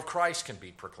that more of Christ can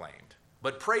be proclaimed.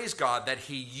 But praise God that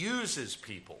he uses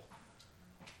people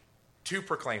to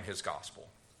proclaim his gospel.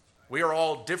 We are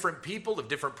all different people of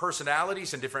different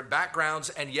personalities and different backgrounds,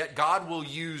 and yet God will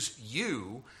use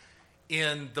you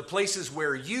in the places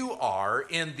where you are,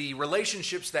 in the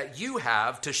relationships that you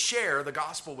have, to share the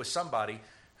gospel with somebody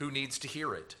who needs to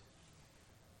hear it.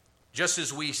 Just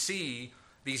as we see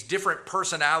these different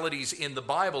personalities in the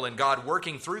Bible and God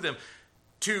working through them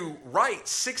to write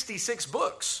 66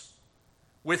 books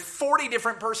with 40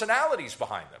 different personalities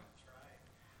behind them.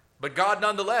 But God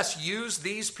nonetheless used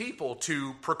these people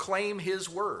to proclaim his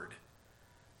word,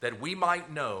 that we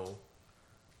might know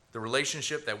the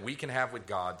relationship that we can have with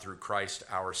God through Christ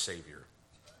our Savior.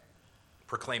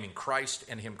 Proclaiming Christ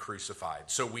and him crucified.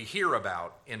 So we hear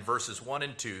about, in verses 1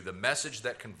 and 2, the message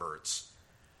that converts.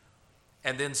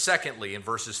 And then secondly, in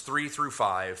verses 3 through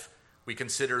 5, we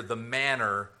consider the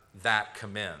manner that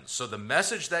commends. So the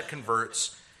message that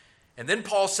converts, and then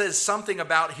Paul says something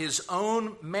about his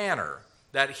own manner,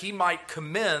 that he might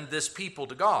commend this people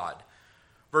to God.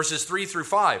 Verses 3 through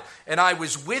 5. And I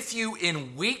was with you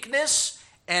in weakness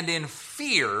and in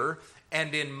fear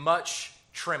and in much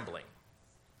trembling.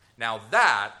 Now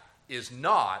that is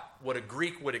not what a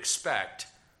Greek would expect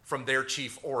from their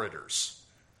chief orators.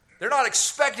 They're not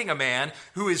expecting a man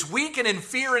who is weak and in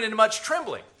fear and in much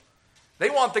trembling. They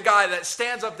want the guy that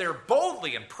stands up there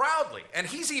boldly and proudly. And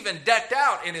he's even decked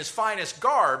out in his finest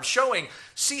garb, showing,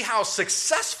 see how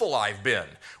successful I've been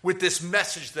with this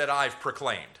message that I've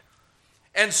proclaimed.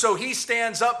 And so he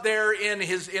stands up there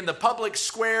in the public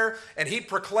square, and he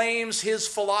proclaims his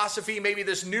philosophy, maybe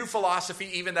this new philosophy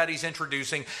even that he's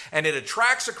introducing, and it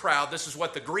attracts a crowd. This is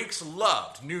what the Greeks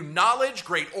loved: new knowledge,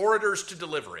 great orators to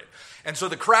deliver it. And so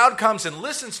the crowd comes and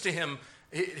listens to him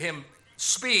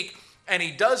speak. And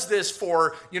he does this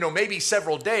for, maybe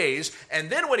several days. And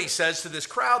then when he says to this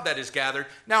crowd that is gathered,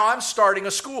 now I'm starting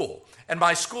a school. And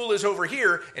my school is over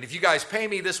here. And if you guys pay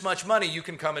me this much money, you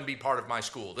can come and be part of my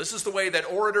school. This is the way that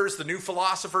orators, the new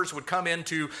philosophers, would come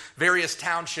into various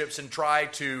townships and try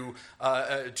to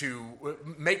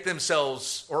make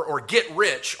themselves or get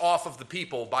rich off of the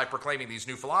people by proclaiming these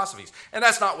new philosophies. And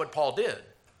that's not what Paul did.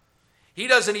 He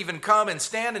doesn't even come and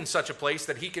stand in such a place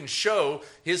that he can show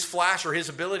his flash or his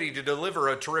ability to deliver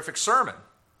a terrific sermon.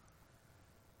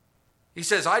 He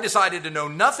says, I decided to know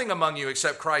nothing among you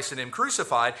except Christ and him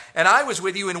crucified, and I was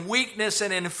with you in weakness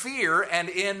and in fear and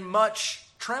in much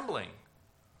trembling.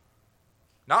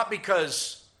 Not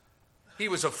because he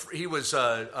was an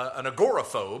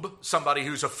agoraphobe, somebody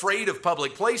who's afraid of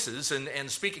public places and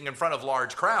speaking in front of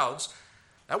large crowds.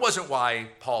 That wasn't why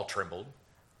Paul trembled.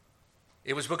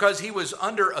 It was because he was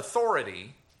under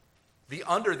authority,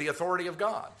 under the authority of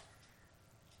God.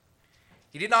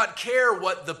 He did not care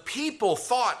what the people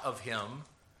thought of him,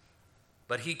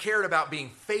 but he cared about being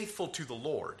faithful to the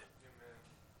Lord. Amen.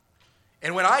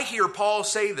 And when I hear Paul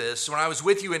say this, when I was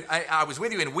with you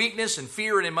in weakness and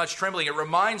fear and in much trembling, it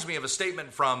reminds me of a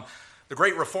statement from the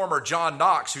great reformer John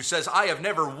Knox, who says, I have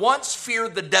never once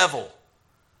feared the devil,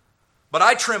 but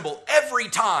I tremble every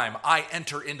time I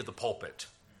enter into the pulpit.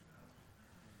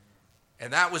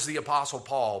 And that was the Apostle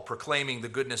Paul proclaiming the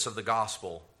goodness of the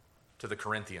gospel to the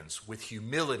Corinthians with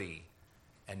humility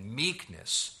and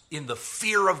meekness in the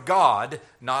fear of God,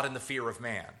 not in the fear of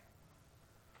man.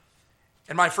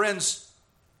 And my friends,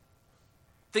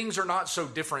 things are not so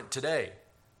different today.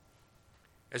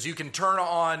 As you can turn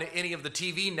on any of the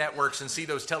TV networks and see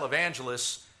those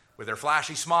televangelists with their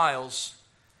flashy smiles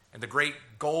and the great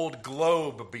gold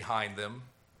globe behind them,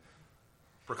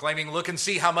 proclaiming, look and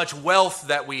see how much wealth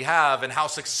that we have and how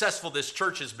successful this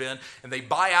church has been. And they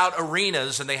buy out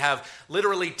arenas and they have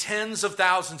literally tens of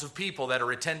thousands of people that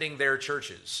are attending their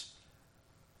churches.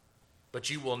 But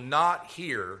you will not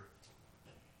hear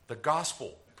the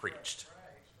gospel preached.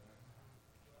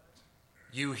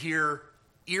 You hear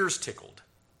ears tickled.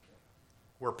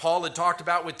 Where Paul had talked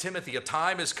about with Timothy, a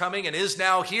time is coming and is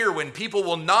now here when people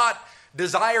will not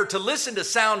desire to listen to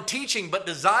sound teaching, but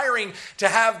desiring to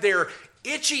have their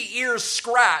itchy ears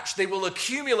scratched, they will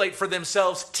accumulate for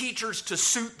themselves teachers to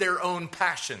suit their own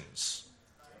passions.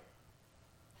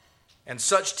 And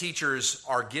such teachers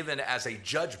are given as a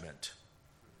judgment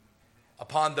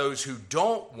upon those who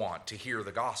don't want to hear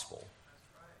the gospel,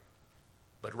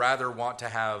 but rather want to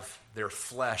have their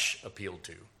flesh appealed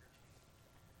to.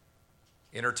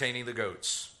 Entertaining the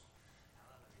goats,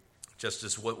 just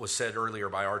as what was said earlier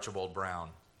by Archibald Brown.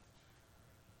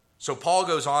 So Paul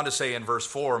goes on to say in verse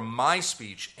 4, my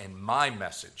speech and my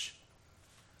message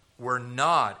were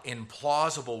not in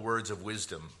plausible words of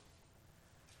wisdom,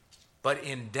 but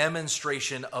in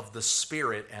demonstration of the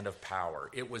Spirit and of power.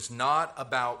 It was not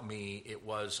about me, it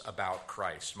was about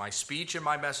Christ. My speech and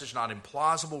my message, not in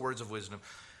plausible words of wisdom,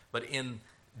 but in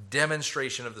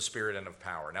demonstration of the Spirit and of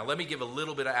power. Now let me give a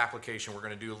little bit of application. We're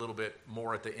going to do a little bit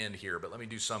more at the end here, but let me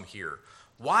do some here.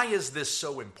 Why is this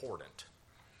so important?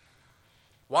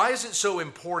 Why is it so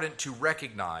important to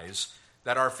recognize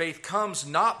that our faith comes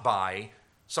not by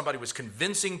somebody was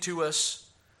convincing to us,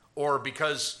 or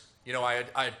because, I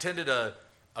attended a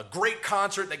great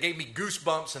concert that gave me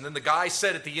goosebumps, and then the guy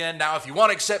said at the end, now if you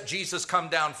want to accept Jesus, come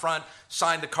down front,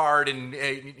 sign the card, and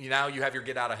now you have your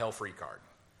get out of hell free card.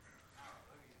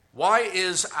 Why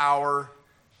is our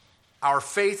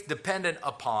faith dependent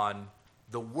upon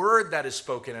the word that is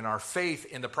spoken and our faith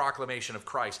in the proclamation of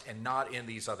Christ and not in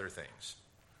these other things?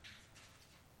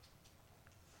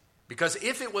 Because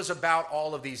if it was about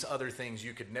all of these other things,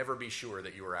 you could never be sure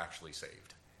that you were actually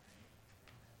saved.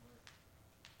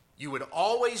 You would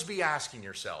always be asking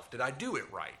yourself, did I do it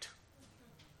right?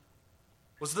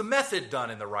 Was the method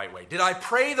done in the right way? Did I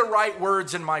pray the right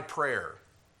words in my prayer?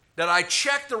 Did I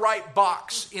check the right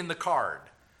box in the card?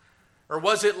 Or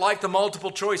was it like the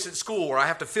multiple choice at school where I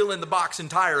have to fill in the box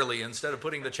entirely instead of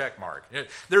putting the check mark?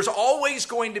 There's always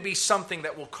going to be something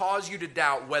that will cause you to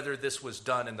doubt whether this was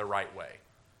done in the right way.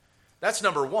 That's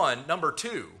number one. Number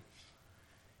two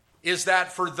is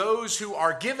that for those who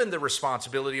are given the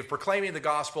responsibility of proclaiming the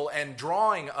gospel and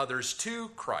drawing others to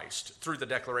Christ through the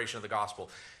declaration of the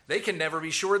gospel, they can never be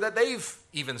sure that they've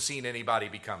even seen anybody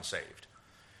become saved.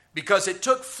 Because it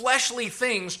took fleshly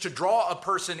things to draw a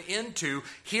person into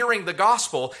hearing the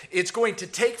gospel, it's going to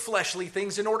take fleshly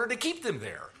things in order to keep them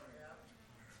there.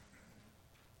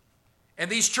 And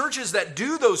these churches that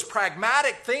do those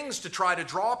pragmatic things to try to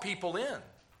draw people in,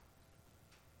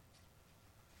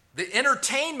 the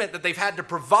entertainment that they've had to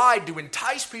provide to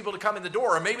entice people to come in the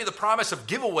door, or maybe the promise of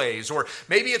giveaways, or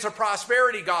maybe it's a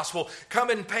prosperity gospel, come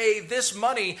and pay this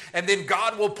money and then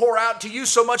God will pour out to you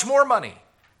so much more money.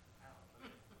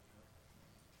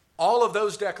 All of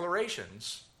those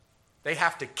declarations, they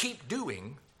have to keep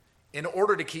doing in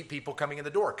order to keep people coming in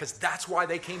the door, because that's why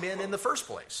they came in the first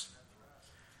place.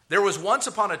 There was once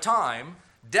upon a time,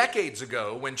 decades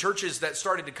ago, when churches that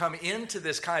started to come into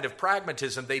this kind of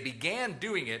pragmatism, they began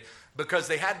doing it because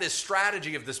they had this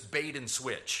strategy of this bait and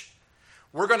switch.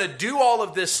 We're going to do all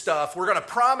of this stuff. We're going to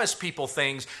promise people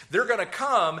things. They're going to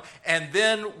come, and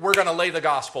then we're going to lay the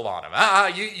gospel on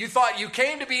them. You thought you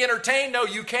came to be entertained? No,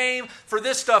 you came for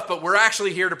this stuff, but we're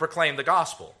actually here to proclaim the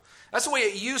gospel. That's the way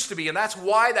it used to be, and that's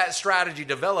why that strategy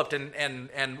developed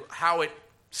and how it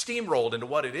steamrolled into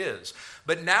what it is.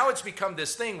 But now it's become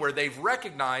this thing where they've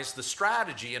recognized the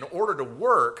strategy. In order to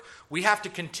work, we have to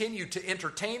continue to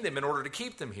entertain them in order to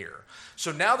keep them here.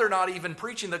 So now they're not even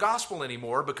preaching the gospel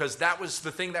anymore, because that was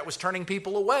the thing that was turning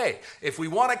people away. If we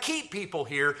want to keep people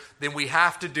here, then we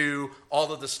have to do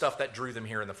all of the stuff that drew them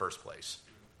here in the first place.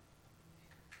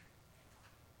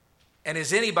 And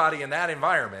is anybody in that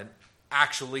environment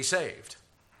actually saved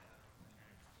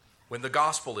when the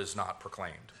gospel is not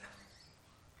proclaimed?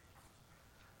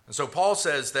 And so Paul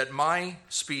says that my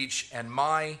speech and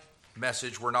my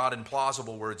message were not in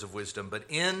plausible words of wisdom, but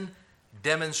in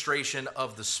demonstration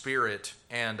of the Spirit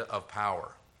and of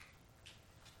power.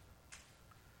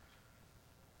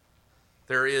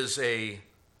 There is a,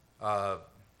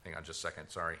 hang on just a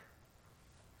second, sorry.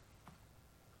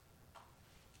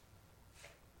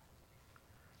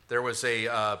 There was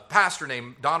a pastor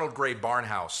named Donald Gray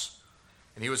Barnhouse.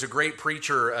 And he was a great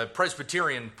preacher, a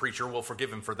Presbyterian preacher. We'll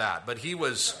forgive him for that. But he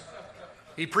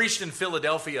preached in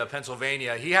Philadelphia,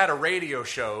 Pennsylvania. He had a radio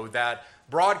show that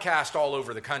broadcast all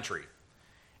over the country.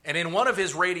 And in one of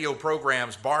his radio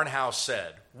programs, Barnhouse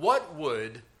said, "What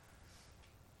would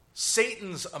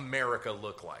Satan's America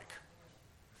look like?"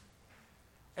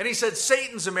 And he said,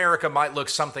 Satan's America might look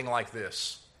something like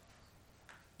this.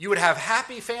 You would have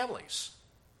happy families,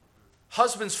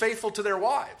 husbands faithful to their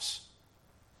wives,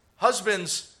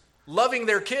 husbands loving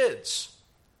their kids.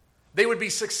 They would be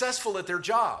successful at their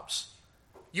jobs.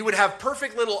 You would have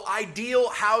perfect little ideal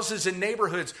houses in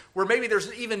neighborhoods where maybe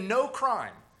there's even no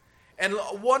crime, and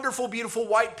wonderful, beautiful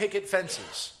white picket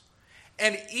fences.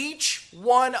 And each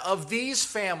one of these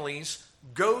families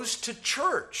goes to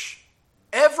church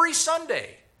every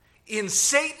Sunday in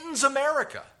Satan's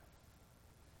America,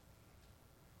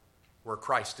 where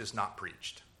Christ is not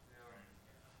preached.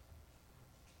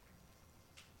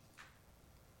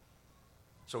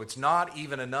 So it's not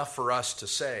even enough for us to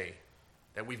say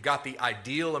that we've got the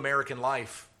ideal American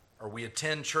life or we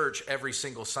attend church every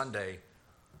single Sunday.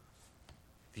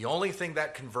 The only thing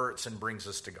that converts and brings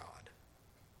us to God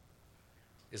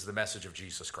is the message of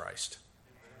Jesus Christ.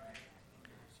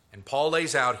 And Paul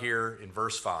lays out here in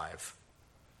verse 5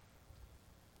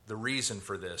 the reason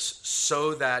for this,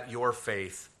 so that your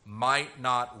faith might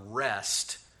not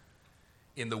rest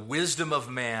in the wisdom of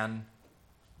man,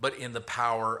 but in the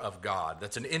power of God.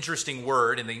 That's an interesting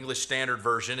word. In the English Standard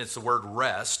Version, it's the word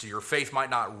rest. Your faith might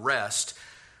not rest,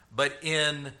 but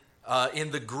in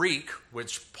the Greek,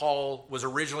 which Paul was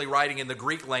originally writing in the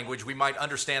Greek language, we might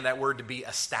understand that word to be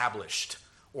established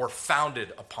or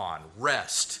founded upon,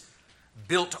 rest,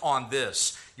 built on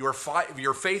this. Your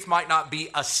faith might not be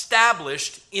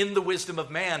established in the wisdom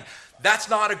of man. That's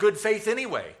not a good faith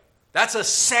anyway. That's a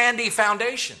sandy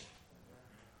foundation.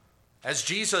 As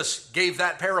Jesus gave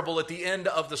that parable at the end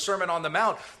of the Sermon on the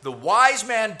Mount, the wise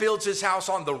man builds his house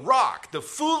on the rock. The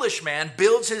foolish man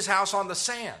builds his house on the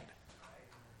sand.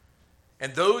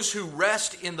 And those who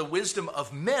rest in the wisdom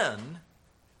of men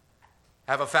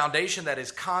have a foundation that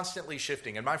is constantly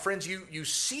shifting. And my friends, you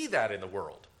see that in the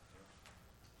world.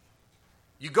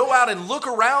 You go out and look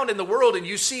around in the world and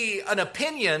you see an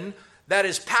opinion that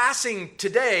is passing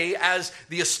today as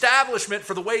the establishment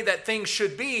for the way that things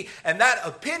should be, and that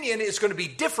opinion is going to be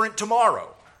different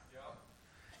tomorrow.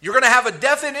 You're going to have a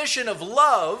definition of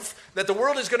love that the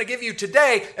world is going to give you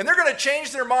today, and they're going to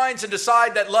change their minds and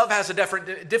decide that love has a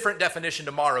different definition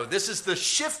tomorrow. This is the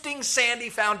shifting, sandy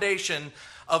foundation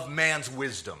of man's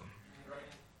wisdom.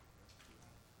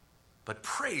 But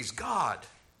praise God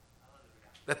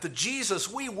that the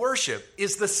Jesus we worship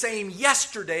is the same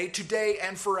yesterday, today,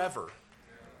 and forever.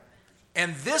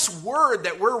 And this word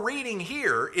that we're reading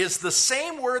here is the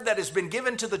same word that has been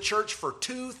given to the church for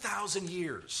 2,000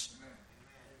 years.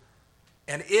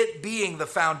 And it being the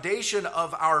foundation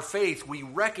of our faith, we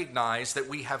recognize that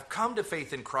we have come to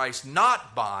faith in Christ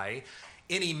not by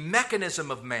any mechanism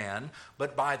of man,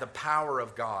 but by the power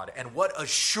of God. And what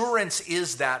assurance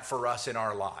is that for us in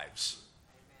our lives?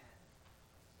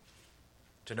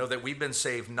 To know that we've been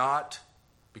saved not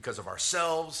because of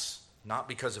ourselves, not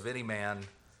because of any man,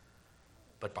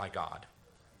 but by God.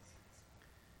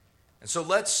 And so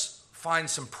let's find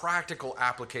some practical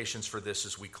applications for this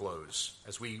as we close,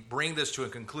 as we bring this to a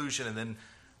conclusion and then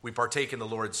we partake in the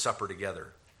Lord's Supper together.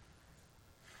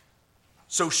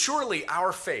 So surely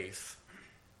our faith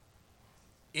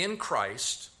in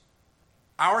Christ,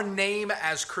 our name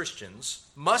as Christians,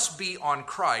 must be on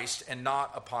Christ and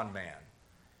not upon man.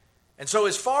 And so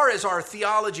as far as our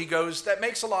theology goes, that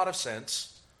makes a lot of sense.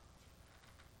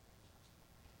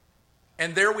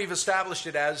 And there we've established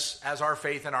it as our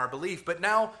faith and our belief. But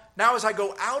now as I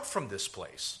go out from this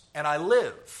place and I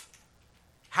live,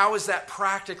 how is that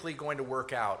practically going to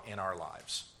work out in our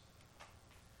lives?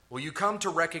 Well, you come to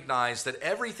recognize that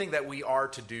everything that we are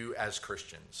to do as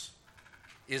Christians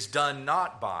is done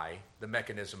not by the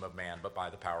mechanism of man, but by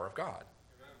the power of God.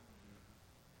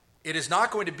 It is not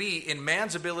going to be in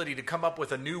man's ability to come up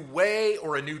with a new way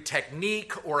or a new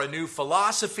technique or a new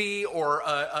philosophy or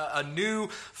a new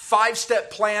 5-step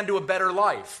plan to a better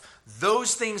life.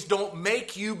 Those things don't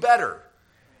make you better.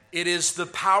 It is the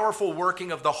powerful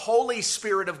working of the Holy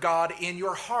Spirit of God in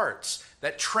your hearts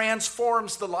that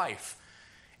transforms the life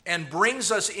and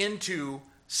brings us into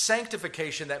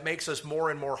sanctification that makes us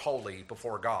more and more holy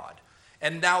before God.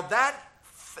 And now that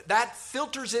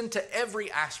filters into every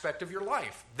aspect of your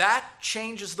life. That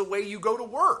changes the way you go to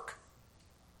work.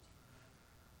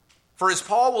 For as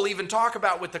Paul will even talk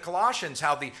about with the Colossians,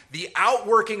 how the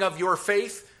outworking of your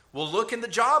faith will look in the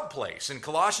job place. In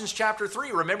Colossians chapter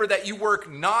 3, remember that you work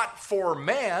not for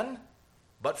man,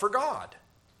 but for God.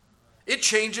 It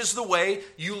changes the way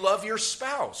you love your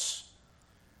spouse.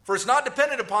 For it's not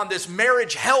dependent upon this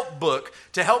marriage help book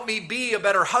to help me be a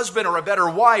better husband or a better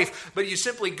wife, but you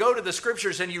simply go to the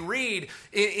scriptures and you read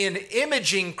in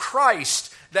imaging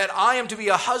Christ that I am to be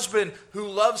a husband who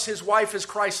loves his wife as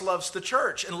Christ loves the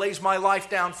church and lays my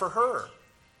life down for her. Amen.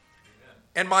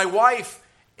 And my wife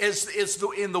is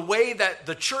in the way that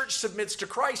the church submits to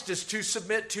Christ is to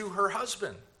submit to her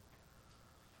husband.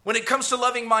 When it comes to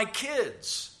loving my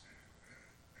kids,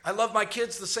 I love my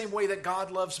kids the same way that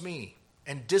God loves me.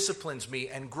 and disciplines me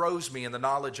and grows me in the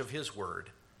knowledge of his word,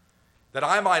 that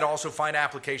I might also find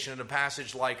application in a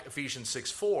passage like Ephesians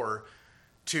 6:4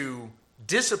 to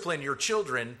discipline your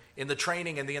children in the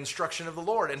training and the instruction of the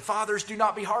Lord. And fathers, do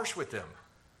not be harsh with them,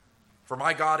 for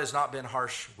my God has not been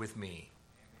harsh with me,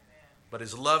 but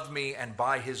has loved me, and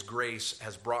by his grace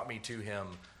has brought me to him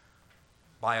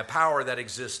by a power that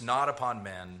exists not upon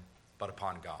men, but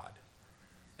upon God.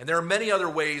 And there are many other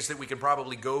ways that we can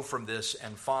probably go from this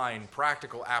and find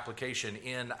practical application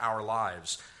in our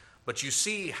lives. But you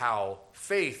see how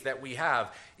faith that we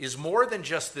have is more than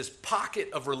just this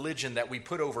pocket of religion that we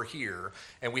put over here,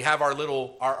 and we have our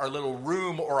little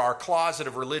room or our closet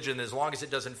of religion as long as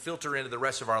it doesn't filter into the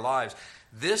rest of our lives.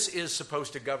 This is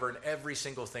supposed to govern every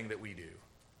single thing that we do. To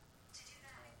do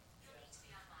that, you'll need to be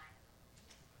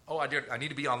online. Oh, I need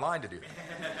to be online to do that.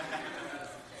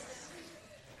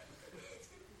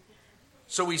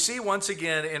 So we see once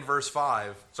again in verse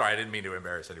 5, sorry, I didn't mean to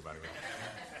embarrass anybody.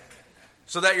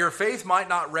 So that your faith might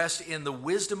not rest in the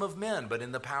wisdom of men, but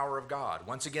in the power of God.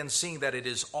 Once again, seeing that it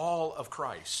is all of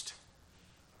Christ.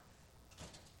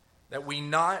 That we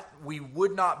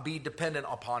would not be dependent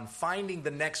upon finding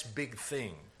the next big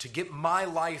thing to get my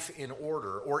life in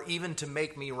order or even to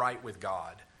make me right with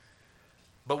God.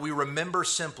 But we remember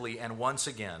simply and once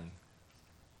again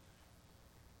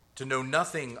to know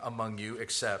nothing among you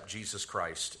except Jesus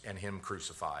Christ and him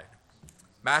crucified.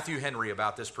 Matthew Henry,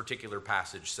 about this particular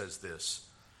passage, says this: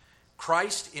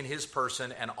 Christ in his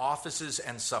person and offices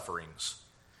and sufferings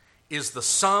is the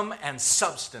sum and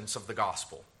substance of the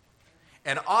gospel,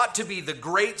 and ought to be the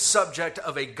great subject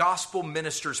of a gospel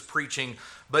minister's preaching,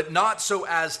 but not so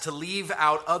as to leave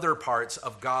out other parts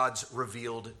of God's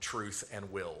revealed truth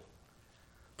and will.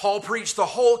 Paul preached the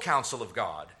whole counsel of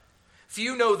God.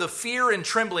 Few know the fear and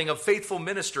trembling of faithful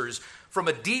ministers from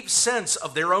a deep sense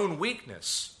of their own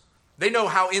weakness. They know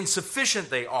how insufficient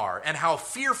they are and how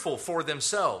fearful for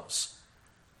themselves.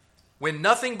 When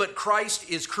nothing but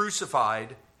Christ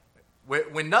crucified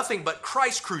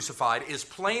is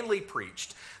plainly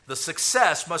preached, the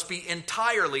success must be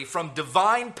entirely from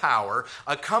divine power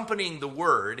accompanying the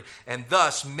word, and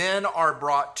thus men are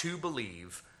brought to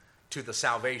believe to the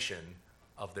salvation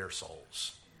of their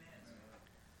souls.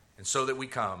 And so that we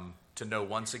come to know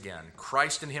once again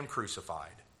Christ and him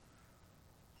crucified,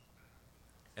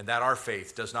 and that our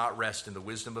faith does not rest in the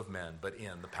wisdom of men, but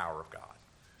in the power of God.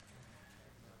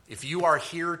 If you are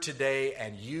here today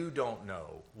and you don't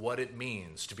know what it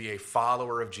means to be a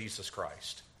follower of Jesus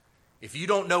Christ, if you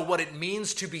don't know what it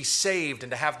means to be saved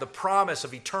and to have the promise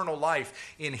of eternal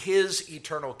life in his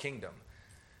eternal kingdom,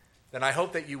 then I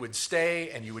hope that you would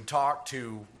stay and you would talk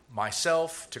to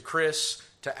myself, to Chris,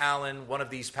 to Alan, one of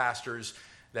these pastors,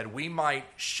 that we might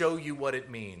show you what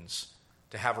it means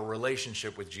to have a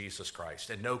relationship with Jesus Christ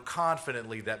and know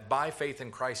confidently that by faith in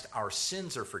Christ our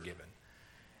sins are forgiven.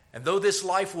 And though this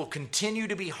life will continue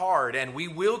to be hard and we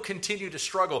will continue to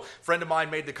struggle, a friend of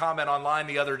mine made the comment online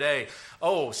the other day,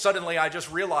 oh, suddenly I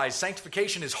just realized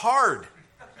sanctification is hard.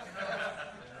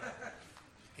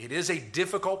 It is a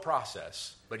difficult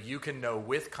process, but you can know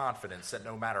with confidence that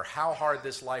no matter how hard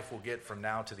this life will get from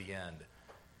now to the end,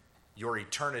 your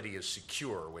eternity is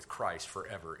secure with Christ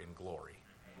forever in glory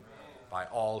by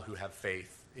all who have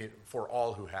faith, for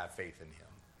all who have faith in him.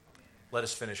 Let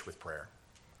us finish with prayer.